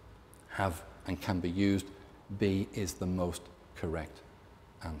have and can be used. B is the most correct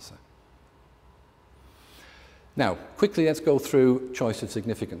answer. Now, quickly let's go through choice of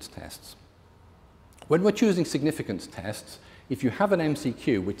significance tests. When we're choosing significance tests, if you have an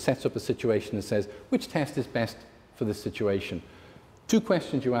MCQ which sets up a situation that says, which test is best for this situation? 2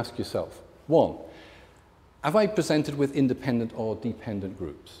 questions you ask yourself. 1, have I presented with independent or dependent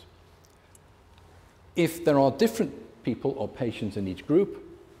groups? If there are different people or patients in each group,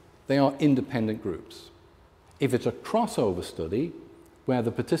 they are independent groups. If it's a crossover study where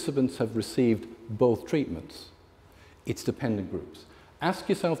the participants have received both treatments, it's dependent groups. Ask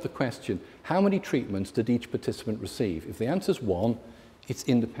yourself the question, how many treatments did each participant receive? If the answer is 1, it's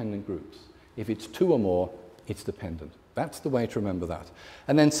independent groups. If it's 2 or more, it's dependent. That's the way to remember that.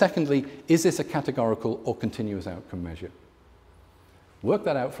 And then secondly, is this a categorical or continuous outcome measure? Work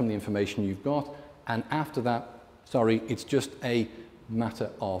that out from the information you've got, and after that, sorry, it's just a matter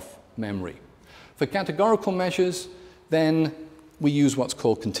of memory. For categorical measures, then we use what's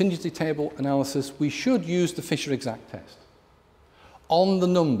called contingency table analysis. We should use the Fisher exact test. On the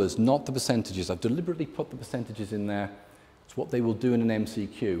numbers, not the percentages. I've deliberately put the percentages in there. It's what they will do in an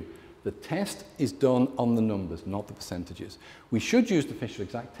MCQ. The test is done on the numbers, not the percentages. We should use the Fisher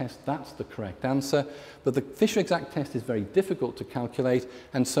exact test. That's the correct answer. But the Fisher exact test is very difficult to calculate,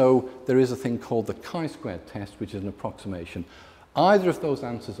 and so there is a thing called the chi-squared test, which is an approximation. Either of those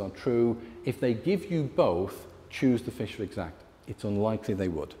answers are true. If they give you both, choose the Fisher exact. It's unlikely they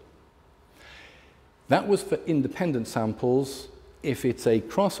would. That was for independent samples. If it's a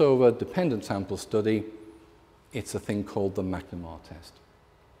crossover dependent sample study, it's a thing called the McNamara test.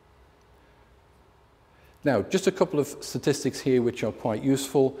 Now, just a couple of statistics here which are quite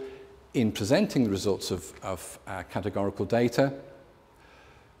useful in presenting the results of categorical data.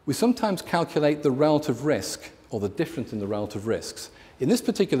 We sometimes calculate the relative risk or the difference in the relative risks. In this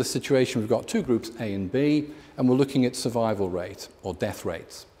particular situation, we've got 2 groups, A and B, and we're looking at survival rate or death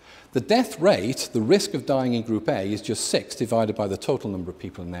rates. The death rate, the risk of dying in group A, is just 6 divided by the total number of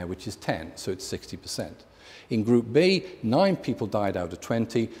people in there, which is 10, so it's 60%. In group B, 9 people died out of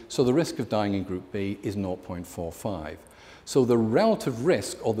 20, so the risk of dying in group B is 0.45. So the relative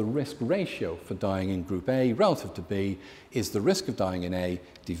risk, or the risk ratio for dying in group A relative to B, is the risk of dying in A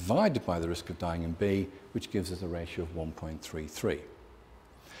divided by the risk of dying in B, which gives us a ratio of 1.33.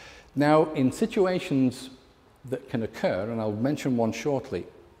 Now, in situations that can occur, and I'll mention one shortly,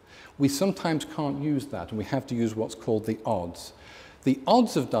 we sometimes can't use that, and we have to use what's called the odds. The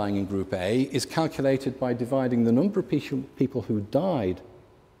odds of dying in group A is calculated by dividing the number of people who died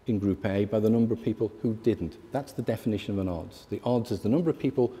in group A by the number of people who didn't. That's the definition of an odds. The odds is the number of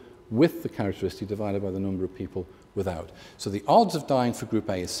people with the characteristic divided by the number of people without. So the odds of dying for group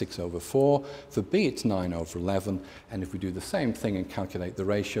A is 6 over 4, for B it's 9 over 11, and if we do the same thing and calculate the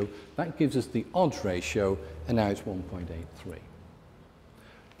ratio, that gives us the odds ratio, and now it's 1.83.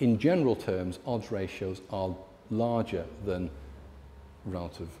 in general terms, odds ratios are larger than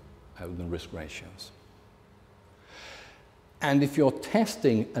risk ratios. And if you're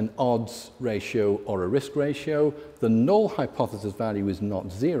testing an odds ratio or a risk ratio, the null hypothesis value is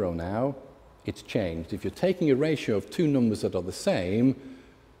not 0 now, it's changed. If you're taking a ratio of two numbers that are the same,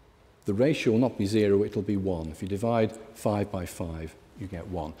 the ratio will not be 0, it'll be 1. If you divide 5 by 5, you get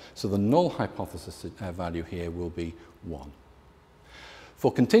 1. So the null hypothesis value here will be 1.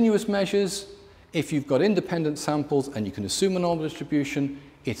 For continuous measures, if you've got independent samples and you can assume a normal distribution,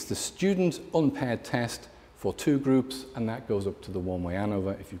 it's the student unpaired test for two groups, and that goes up to the one-way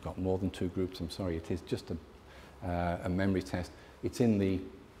ANOVA. If you've got more than two groups, I'm sorry, it is just a memory test. It's in the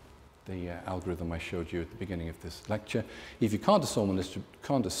algorithm I showed you at the beginning of this lecture. If you can't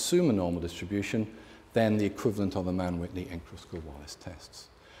assume a normal distribution, then the equivalent are the Mann-Whitney and Kruskal-Wallis tests.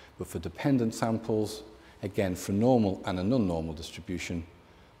 But for dependent samples, again, for normal and a non-normal distribution,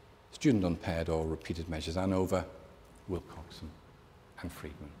 student unpaired or repeated measures ANOVA, Wilcoxon and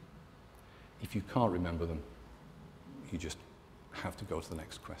Friedman. If you can't remember them, you just have to go to the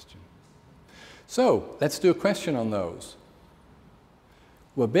next question. So let's do a question on those.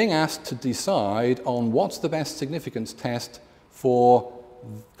 We're being asked to decide on what's the best significance test for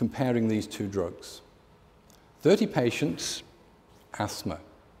comparing these two drugs. 30 patients, asthma.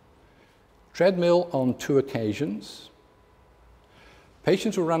 Treadmill on 2 occasions.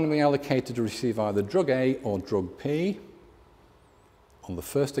 Patients were randomly allocated to receive either drug A or drug P on the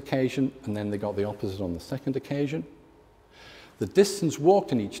first occasion, and then they got the opposite on the second occasion. The distance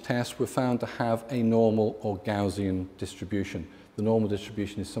walked in each test were found to have a normal or Gaussian distribution. The normal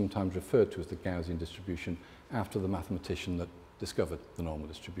distribution is sometimes referred to as the Gaussian distribution after the mathematician that discovered the normal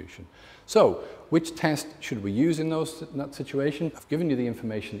distribution. So, which test should we use in that situation? I've given you the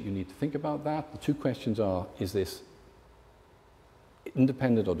information that you need to think about that. The two questions are, is this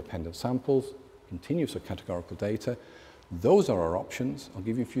independent or dependent samples, continuous or categorical data? Those are our options. I'll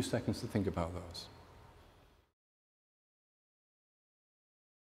give you a few seconds to think about those.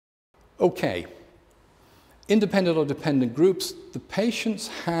 Okay. Independent or dependent groups, the patients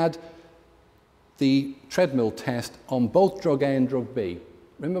had the treadmill test on both drug A and drug B.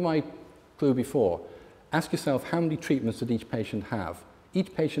 Remember my clue before? Ask yourself, how many treatments did each patient have?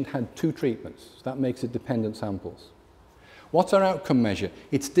 Each patient had 2 treatments. So that makes it dependent samples. What's our outcome measure?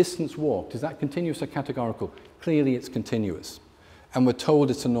 It's distance walked. Is that continuous or categorical? Clearly it's continuous. And we're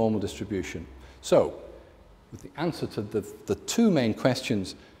told it's a normal distribution. So, with the answer to the two main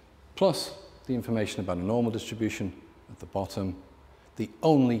questions, plus the information about a normal distribution at the bottom, the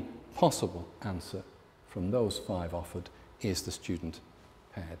only possible answer from those 5 offered is the student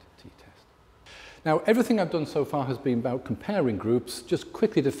paired t-test. Now, everything I've done so far has been about comparing groups. Just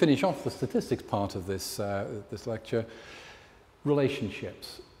quickly to finish off the statistics part of this lecture,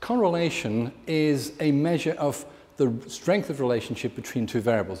 relationships. Correlation is a measure of the strength of relationship between two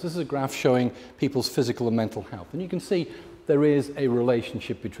variables. This is a graph showing people's physical and mental health. And you can see there is a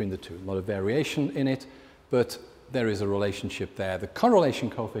relationship between the two. A lot of variation in it, but there is a relationship there. The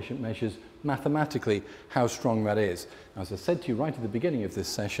correlation coefficient measures mathematically how strong that is. Now, as I said to you right at the beginning of this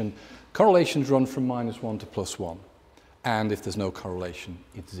session, correlations run from -1 to +1. And if there's no correlation,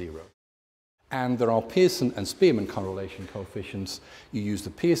 it's 0. And there are Pearson and Spearman correlation coefficients. You use the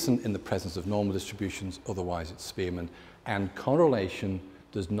Pearson in the presence of normal distributions, otherwise it's Spearman. And correlation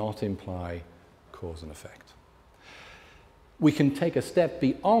does not imply cause and effect. We can take a step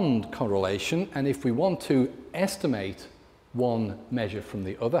beyond correlation, and if we want to estimate one measure from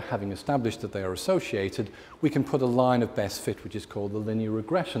the other, having established that they are associated, we can put a line of best fit, which is called the linear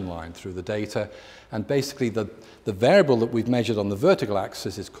regression line, through the data. And basically the variable that we've measured on the vertical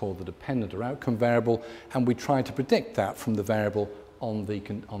axis is called the dependent or outcome variable, and we try to predict that from the variable on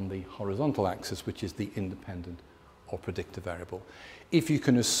the horizontal axis, which is the independent or predictor variable. If you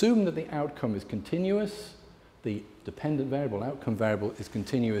can assume that the outcome is continuous, the dependent variable, outcome variable, is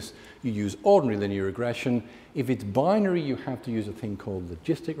continuous, you use ordinary linear regression. If it's binary, you have to use a thing called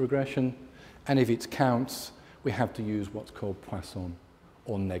logistic regression. And if it's counts, we have to use what's called Poisson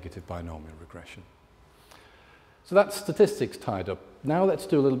or negative binomial regression. So that's statistics tied up. Now let's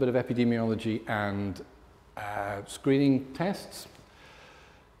do a little bit of epidemiology and screening tests.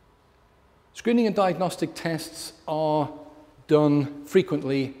 Screening and diagnostic tests are done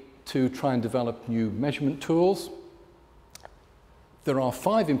frequently to try and develop new measurement tools. There are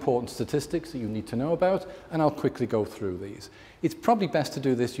 5 important statistics that you need to know about, and I'll quickly go through these. It's probably best to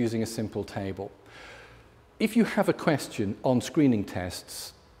do this using a simple table. If you have a question on screening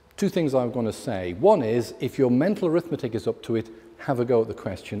tests, 2 things I'm going to say. One is, if your mental arithmetic is up to it, have a go at the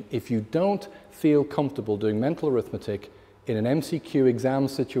question. If you don't feel comfortable doing mental arithmetic, in an MCQ exam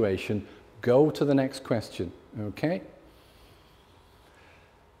situation, go to the next question, okay?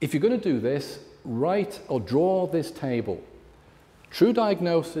 If you're going to do this, write or draw this table. True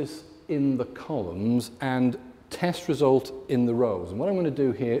diagnosis in the columns and test result in the rows. And what I'm going to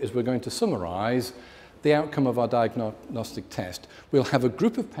do here is we're going to summarize the outcome of our diagnostic test. We'll have a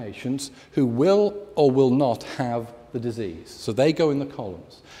group of patients who will or will not have the disease. So they go in the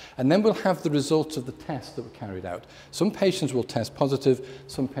columns. And then we'll have the results of the tests that were carried out. Some patients will test positive,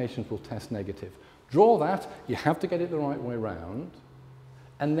 some patients will test negative. Draw that, you have to get it the right way round,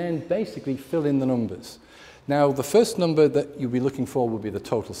 and then basically fill in the numbers. Now, the first number that you'll be looking for will be the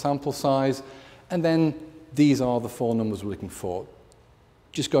total sample size, and then these are the four numbers we're looking for.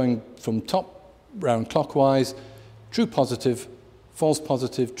 Just going from top round clockwise, true positive,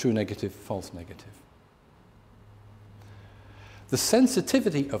 true negative, false negative. The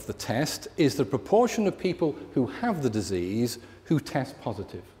sensitivity of the test is the proportion of people who have the disease who test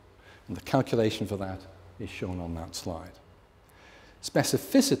positive. And the calculation for that is shown on that slide.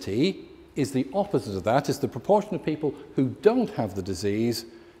 Specificity is the opposite of that, is the proportion of people who don't have the disease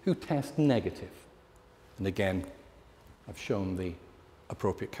who test negative. And again, I've shown the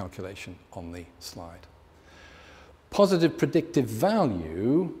appropriate calculation on the slide. Positive predictive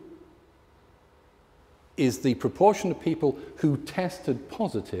value is the proportion of people who tested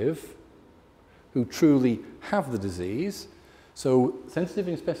positive who truly have the disease. So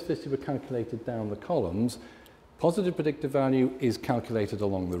sensitivity and specificity were calculated down the columns. Positive predictive value is calculated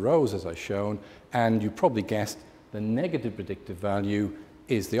along the rows, as I've shown, and you probably guessed the negative predictive value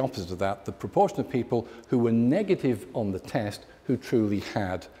is the opposite of that, the proportion of people who were negative on the test who truly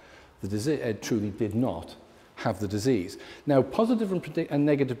had the disease, truly did not have the disease. Now, positive and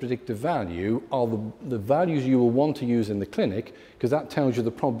negative predictive value are the values you will want to use in the clinic, because that tells you the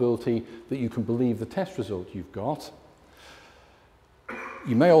probability that you can believe the test result you've got.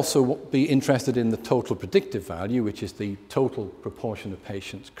 You may also be interested in the total predictive value, which is the total proportion of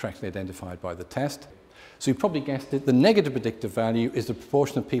patients correctly identified by the test. So you probably guessed it, the negative predictive value is the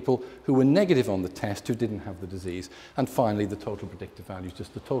proportion of people who were negative on the test who didn't have the disease. And finally, the total predictive value is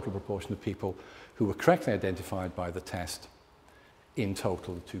just the total proportion of people who were correctly identified by the test in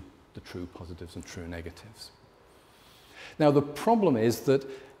total, the true positives and true negatives. Now, the problem is that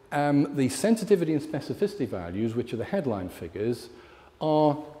the sensitivity and specificity values, which are the headline figures,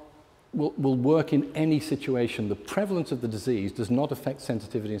 will work in any situation. The prevalence of the disease does not affect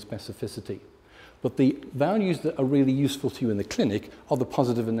sensitivity and specificity. But the values that are really useful to you in the clinic are the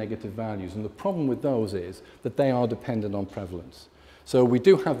positive and negative values. And the problem with those is that they are dependent on prevalence. So we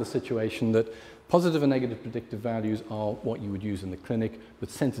do have the situation that positive and negative predictive values are what you would use in the clinic, with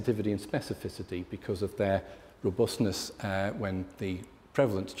sensitivity and specificity, because of their robustness when the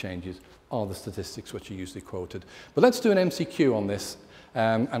prevalence changes, are the statistics which are usually quoted. But let's do an MCQ on this.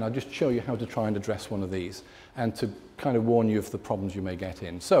 And I'll just show you how to try and address one of these and to kind of warn you of the problems you may get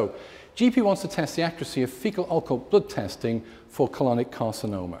in. So, GP wants to test the accuracy of fecal occult blood testing for colonic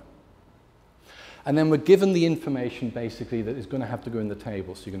carcinoma. And then we're given the information basically that is going to have to go in the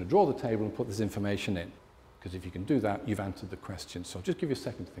table. So you're going to draw the table and put this information in. Because if you can do that, you've answered the question. So I'll just give you a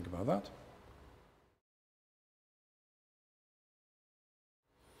second to think about that.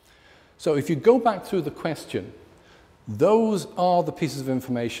 So if you go back through the question, those are the pieces of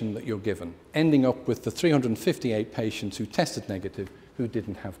information that you're given, ending up with the 358 patients who tested negative who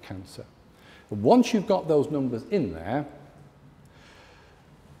didn't have cancer. Once you've got those numbers in there,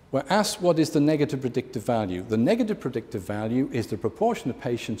 we're asked what is the negative predictive value. The negative predictive value is the proportion of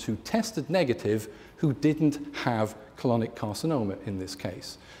patients who tested negative who didn't have colonic carcinoma in this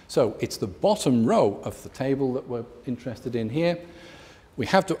case. So it's the bottom row of the table that we're interested in here. We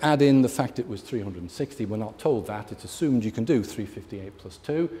have to add in the fact it was 360. We're not told that. It's assumed you can do 358 plus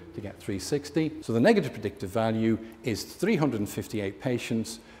 2 to get 360. So the negative predictive value is 358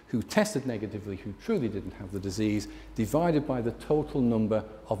 patients who tested negatively who truly didn't have the disease, divided by the total number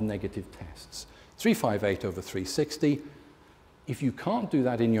of negative tests. 358 over 360. If you can't do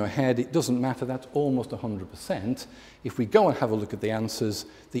that in your head, it doesn't matter. That's almost 100%. If we go and have a look at the answers,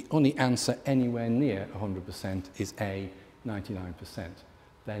 the only answer anywhere near 100% is A, 99%.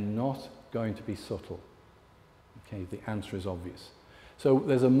 They're not going to be subtle. Okay, the answer is obvious. So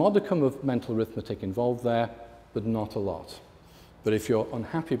there's a modicum of mental arithmetic involved there, but not a lot. But if you're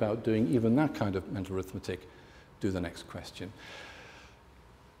unhappy about doing even that kind of mental arithmetic, do the next question.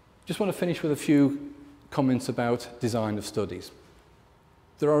 Just want to finish with a few comments about design of studies.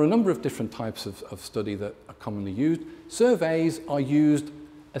 There are a number of different types of study that are commonly used. Surveys are used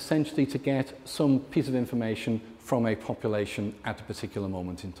essentially to get some piece of information from a population at a particular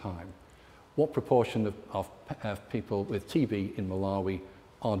moment in time. what proportion of people with TB in Malawi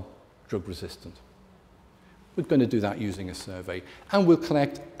are drug resistant. We're going to do that using a survey, and we'll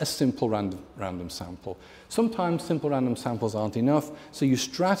collect a simple random sample. Sometimes simple random samples aren't enough, so you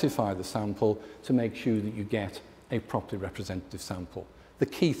stratify the sample to make sure that you get a properly representative sample. The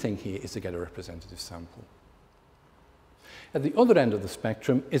key thing here is to get a representative sample. At the other end of the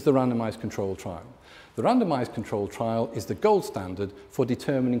spectrum is the randomized control trial. The randomized control trial is the gold standard for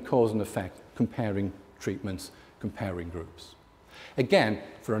determining cause and effect, comparing treatments, comparing groups. Again,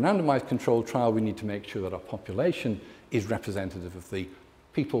 for a randomized control trial, we need to make sure that our population is representative of the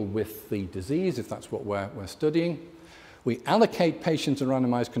people with the disease, if that's what we're studying. We allocate patients in a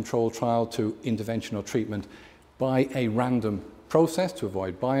randomized control trial to intervention or treatment by a random process to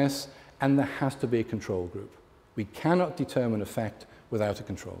avoid bias, and there has to be a control group. We cannot determine effect without a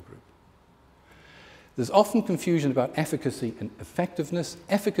control group. There's often confusion about efficacy and effectiveness.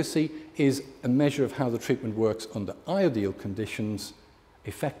 Efficacy is a measure of how the treatment works under ideal conditions.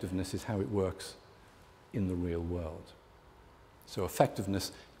 Effectiveness is how it works in the real world. So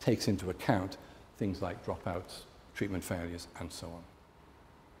effectiveness takes into account things like dropouts, treatment failures, and so on.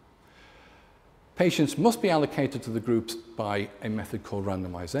 Patients must be allocated to the groups by a method called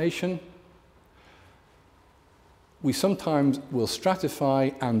randomization. We sometimes will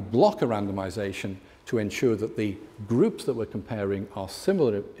stratify and block a randomization to ensure that the groups that we're comparing are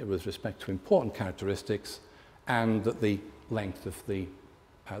similar with respect to important characteristics, and that the length of the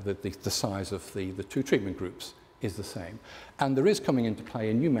size of the two treatment groups is the same. And there is coming into play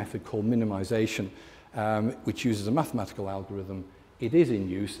a new method called minimization, which uses a mathematical algorithm. It is in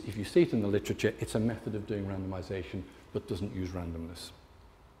use. If you see it in the literature, it's a method of doing randomization, but doesn't use randomness.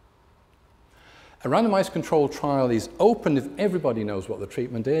 A randomized controlled trial is open if everybody knows what the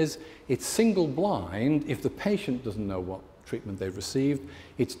treatment is. It's single blind if the patient doesn't know what treatment they've received.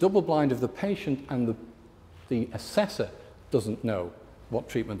 It's double blind if the patient and the assessor doesn't know what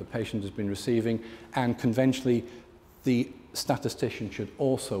treatment the patient has been receiving. And conventionally, the statistician should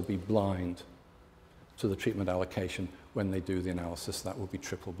also be blind to the treatment allocation when they do the analysis. That would be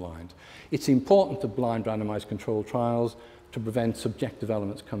triple blind. It's important to blind randomized controlled trials to prevent subjective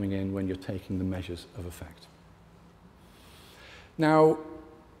elements coming in when you're taking the measures of effect. Now,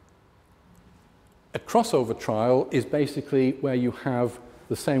 a crossover trial is basically where you have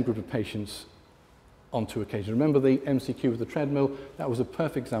the same group of patients on two occasions. Remember the MCQ with the treadmill? That was a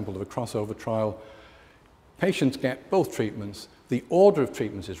perfect example of a crossover trial. Patients get both treatments. The order of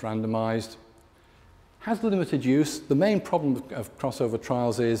treatments is randomized. Has limited use. The main problem of crossover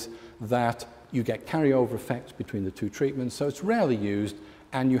trials is that you get carryover effects between the two treatments, so it's rarely used,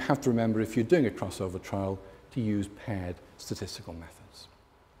 and you have to remember, if you're doing a crossover trial, to use paired statistical methods.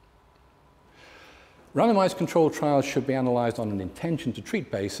 Randomized controlled trials should be analysed on an intention to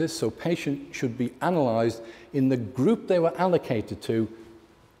treat basis, so patients should be analysed in the group they were allocated to,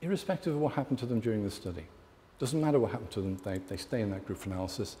 irrespective of what happened to them during the study. Doesn't matter what happened to them, they stay in that group for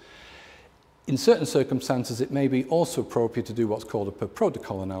analysis. In certain circumstances, it may be also appropriate to do what's called a per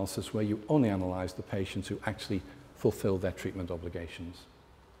protocol analysis, where you only analyse the patients who actually fulfil their treatment obligations.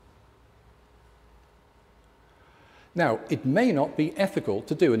 Now, it may not be ethical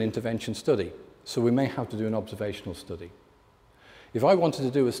to do an intervention study, so we may have to do an observational study. If I wanted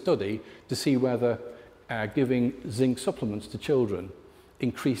to do a study to see whether giving zinc supplements to children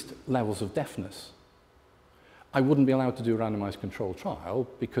increased levels of deafness, I wouldn't be allowed to do a randomized controlled trial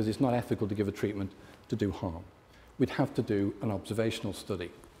because it's not ethical to give a treatment to do harm. We'd have to do an observational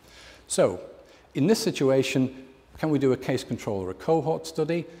study. So, in this situation, can we do a case control or a cohort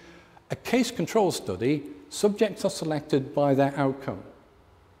study? A case control study, subjects are selected by their outcome.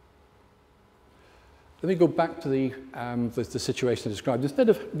 Let me go back to the situation I described. Instead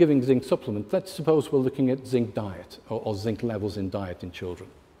of giving zinc supplements, let's suppose we're looking at zinc diet or zinc levels in diet in children.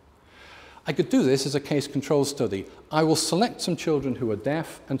 I could do this as a case control study. I will select some children who are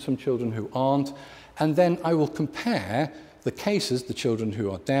deaf and some children who aren't, and then I will compare the cases, the children who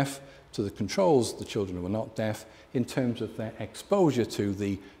are deaf, to the controls, the children who are not deaf, in terms of their exposure to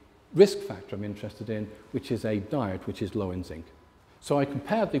the risk factor I'm interested in, which is a diet which is low in zinc. So I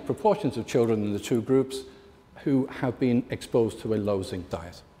compared the proportions of children in the two groups who have been exposed to a low zinc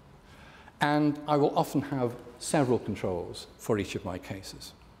diet. And I will often have several controls for each of my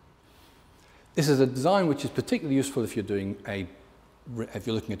cases. This is a design which is particularly useful if you're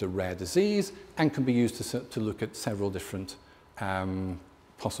looking at a rare disease, and can be used to look at several different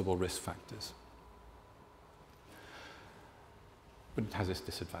possible risk factors. But it has its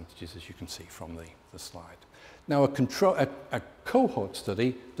disadvantages, as you can see from the slide. Now, a cohort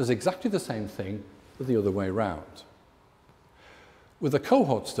study does exactly the same thing, but the other way around. With a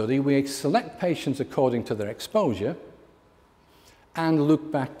cohort study, we select patients according to their exposure and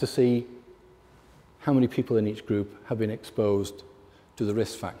look back to see how many people in each group have been exposed to the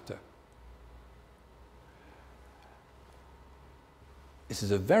risk factor. This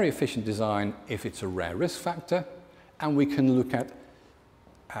is a very efficient design if it's a rare risk factor, and we can look at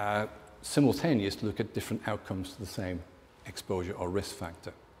simultaneously look at different outcomes to the same exposure or risk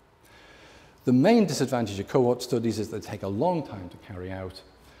factor. The main disadvantage of cohort studies is they take a long time to carry out,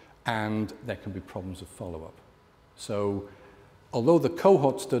 and there can be problems of follow-up. So, although the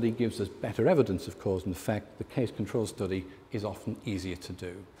cohort study gives us better evidence of cause and effect, the case control study is often easier to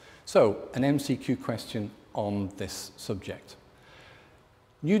do. So, an MCQ question on this subject.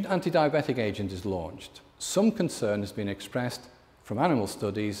 New anti-diabetic agent is launched. Some concern has been expressed from animal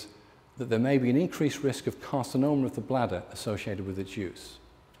studies that there may be an increased risk of carcinoma of the bladder associated with its use.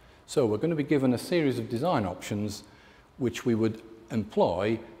 So we're going to be given a series of design options which we would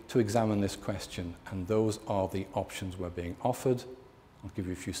employ to examine this question, and those are the options we're being offered. I'll give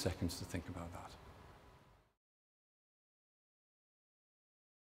you a few seconds to think about that.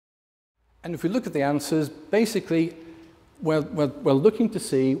 And if we look at the answers, basically we're looking to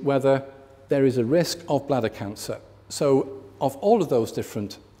see whether there is a risk of bladder cancer. So of all of those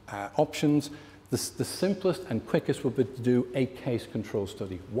different options, the simplest and quickest would be to do a case control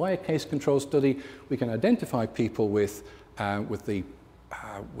study. Why a case control study? We can identify people with the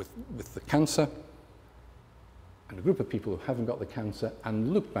cancer and a group of people who haven't got the cancer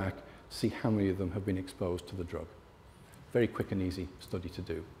and look back to see how many of them have been exposed to the drug. Very quick and easy study to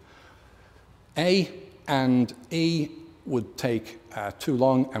do. A and E would take too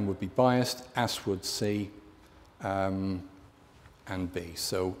long and would be biased, as would C and B.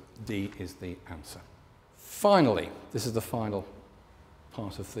 So D is the answer. Finally, this is the final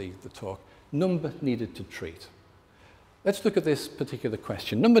part of the talk, number needed to treat. Let's look at this particular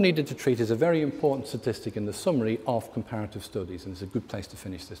question. Number needed to treat is a very important statistic in the summary of comparative studies, and it's a good place to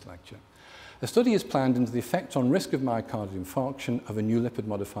finish this lecture. A study is planned into the effect on risk of myocardial infarction of a new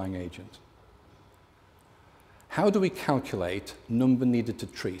lipid-modifying agent. How do we calculate number needed to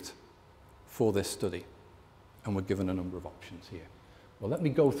treat for this study? And we're given a number of options here. Well, let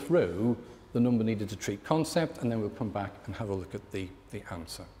me go through the number needed to treat concept, and then we'll come back and have a look at the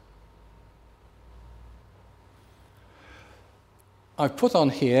answer. I've put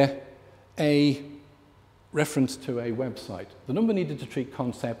on here a reference to a website. The number needed to treat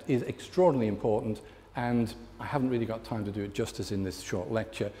concept is extraordinarily important, and I haven't really got time to do it justice in this short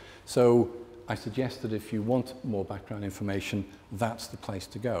lecture. So I suggest that if you want more background information, that's the place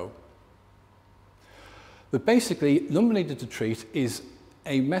to go. But basically, number needed to treat is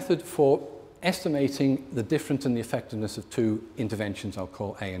a method for estimating the difference in the effectiveness of two interventions I'll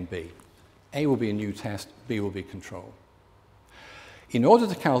call A and B. A will be a new test, B will be control. In order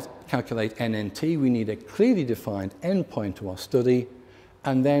to calculate NNT, we need a clearly defined endpoint to our study,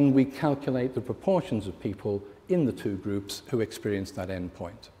 and then we calculate the proportions of people in the two groups who experience that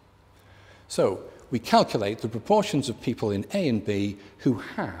endpoint. So we calculate the proportions of people in A and B who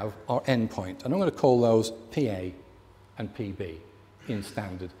have our endpoint, and I'm going to call those PA and PB in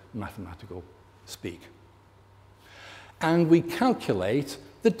standard mathematical speak. And we calculate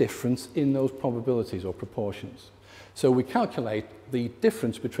the difference in those probabilities or proportions. So we calculate the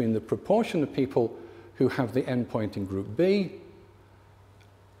difference between the proportion of people who have the endpoint in group B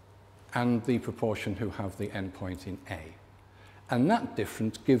and the proportion who have the endpoint in A. And that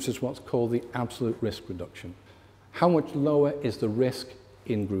difference gives us what's called the absolute risk reduction. How much lower is the risk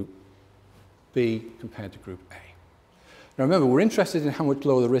in group B compared to group A? Now remember, we're interested in how much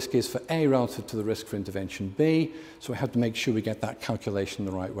lower the risk is for A relative to the risk for intervention B, so we have to make sure we get that calculation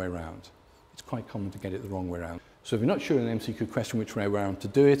the right way around. It's quite common to get it the wrong way around. So if you're not sure in an MCQ question which way around to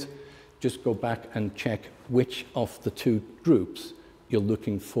do it, just go back and check which of the two groups you're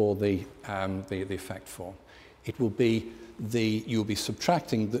looking for the effect for. It will be you'll be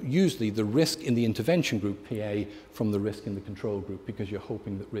subtracting usually the risk in the intervention group PA from the risk in the control group, because you're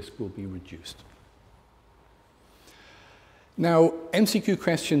hoping that risk will be reduced. Now, MCQ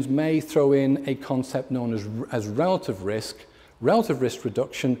questions may throw in a concept known as relative risk. Relative risk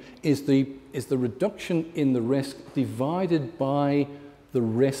reduction is the reduction in the risk divided by the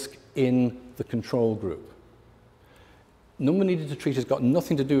risk in the control group. Number needed to treat has got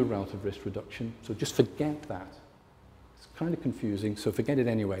nothing to do with relative risk reduction, so just forget that. It's kind of confusing, so forget it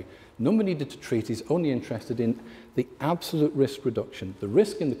anyway. Number needed to treat is only interested in the absolute risk reduction, the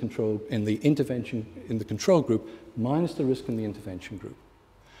risk in the intervention in the control group minus the risk in the intervention group.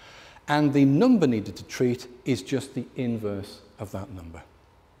 And the number needed to treat is just the inverse of that number.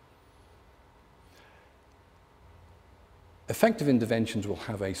 Effective interventions will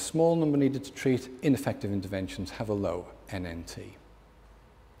have a small number needed to treat, ineffective interventions have a low NNT.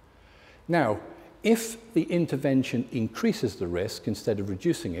 Now, if the intervention increases the risk instead of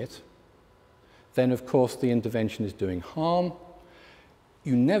reducing it, then of course the intervention is doing harm.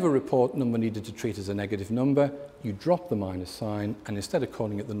 You never report number needed to treat as a negative number, you drop the minus sign, and instead of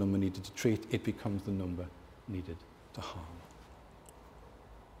calling it the number needed to treat, it becomes the number needed to harm.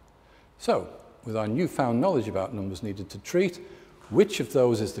 So, with our newfound knowledge about numbers needed to treat, which of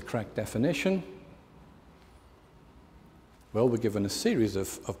those is the correct definition? Well, we're given a series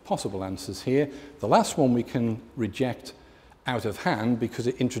of possible answers here. The last one we can reject out of hand because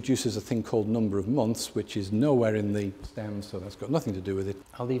it introduces a thing called number of months, which is nowhere in the STEM, so that's got nothing to do with it.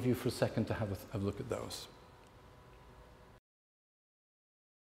 I'll leave you for a second to have a look at those.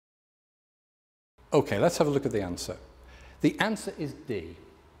 Okay, let's have a look at the answer. The answer is D.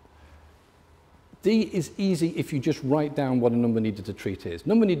 D is easy if you just write down what a number needed to treat is.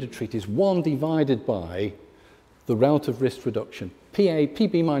 Number needed to treat is 1 divided by the relative risk reduction.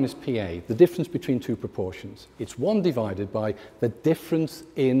 PB minus PA, the difference between two proportions. It's 1 divided by the difference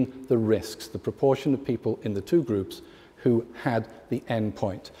in the risks, the proportion of people in the two groups who had the end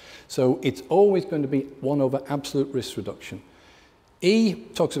point. So it's always going to be 1 over absolute risk reduction. E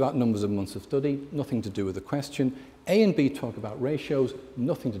talks about numbers of months of study, nothing to do with the question. A and B talk about ratios,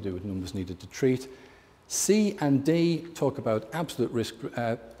 nothing to do with numbers needed to treat. C and D talk about absolute risk,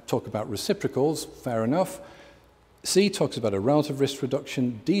 talk about reciprocals, fair enough. C talks about a relative risk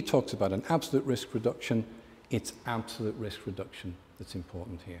reduction. D talks about an absolute risk reduction. It's absolute risk reduction that's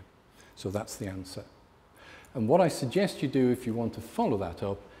important here. So that's the answer. And what I suggest you do if you want to follow that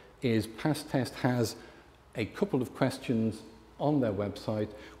up is PASTest has a couple of questions on their website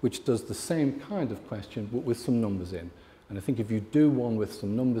which does the same kind of question but with some numbers in. And I think if you do one with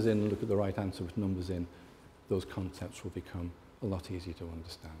some numbers in and look at the right answer with numbers in, those concepts will become a lot easier to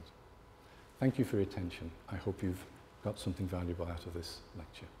understand. Thank you for your attention. I hope you've got something valuable out of this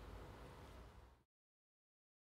lecture.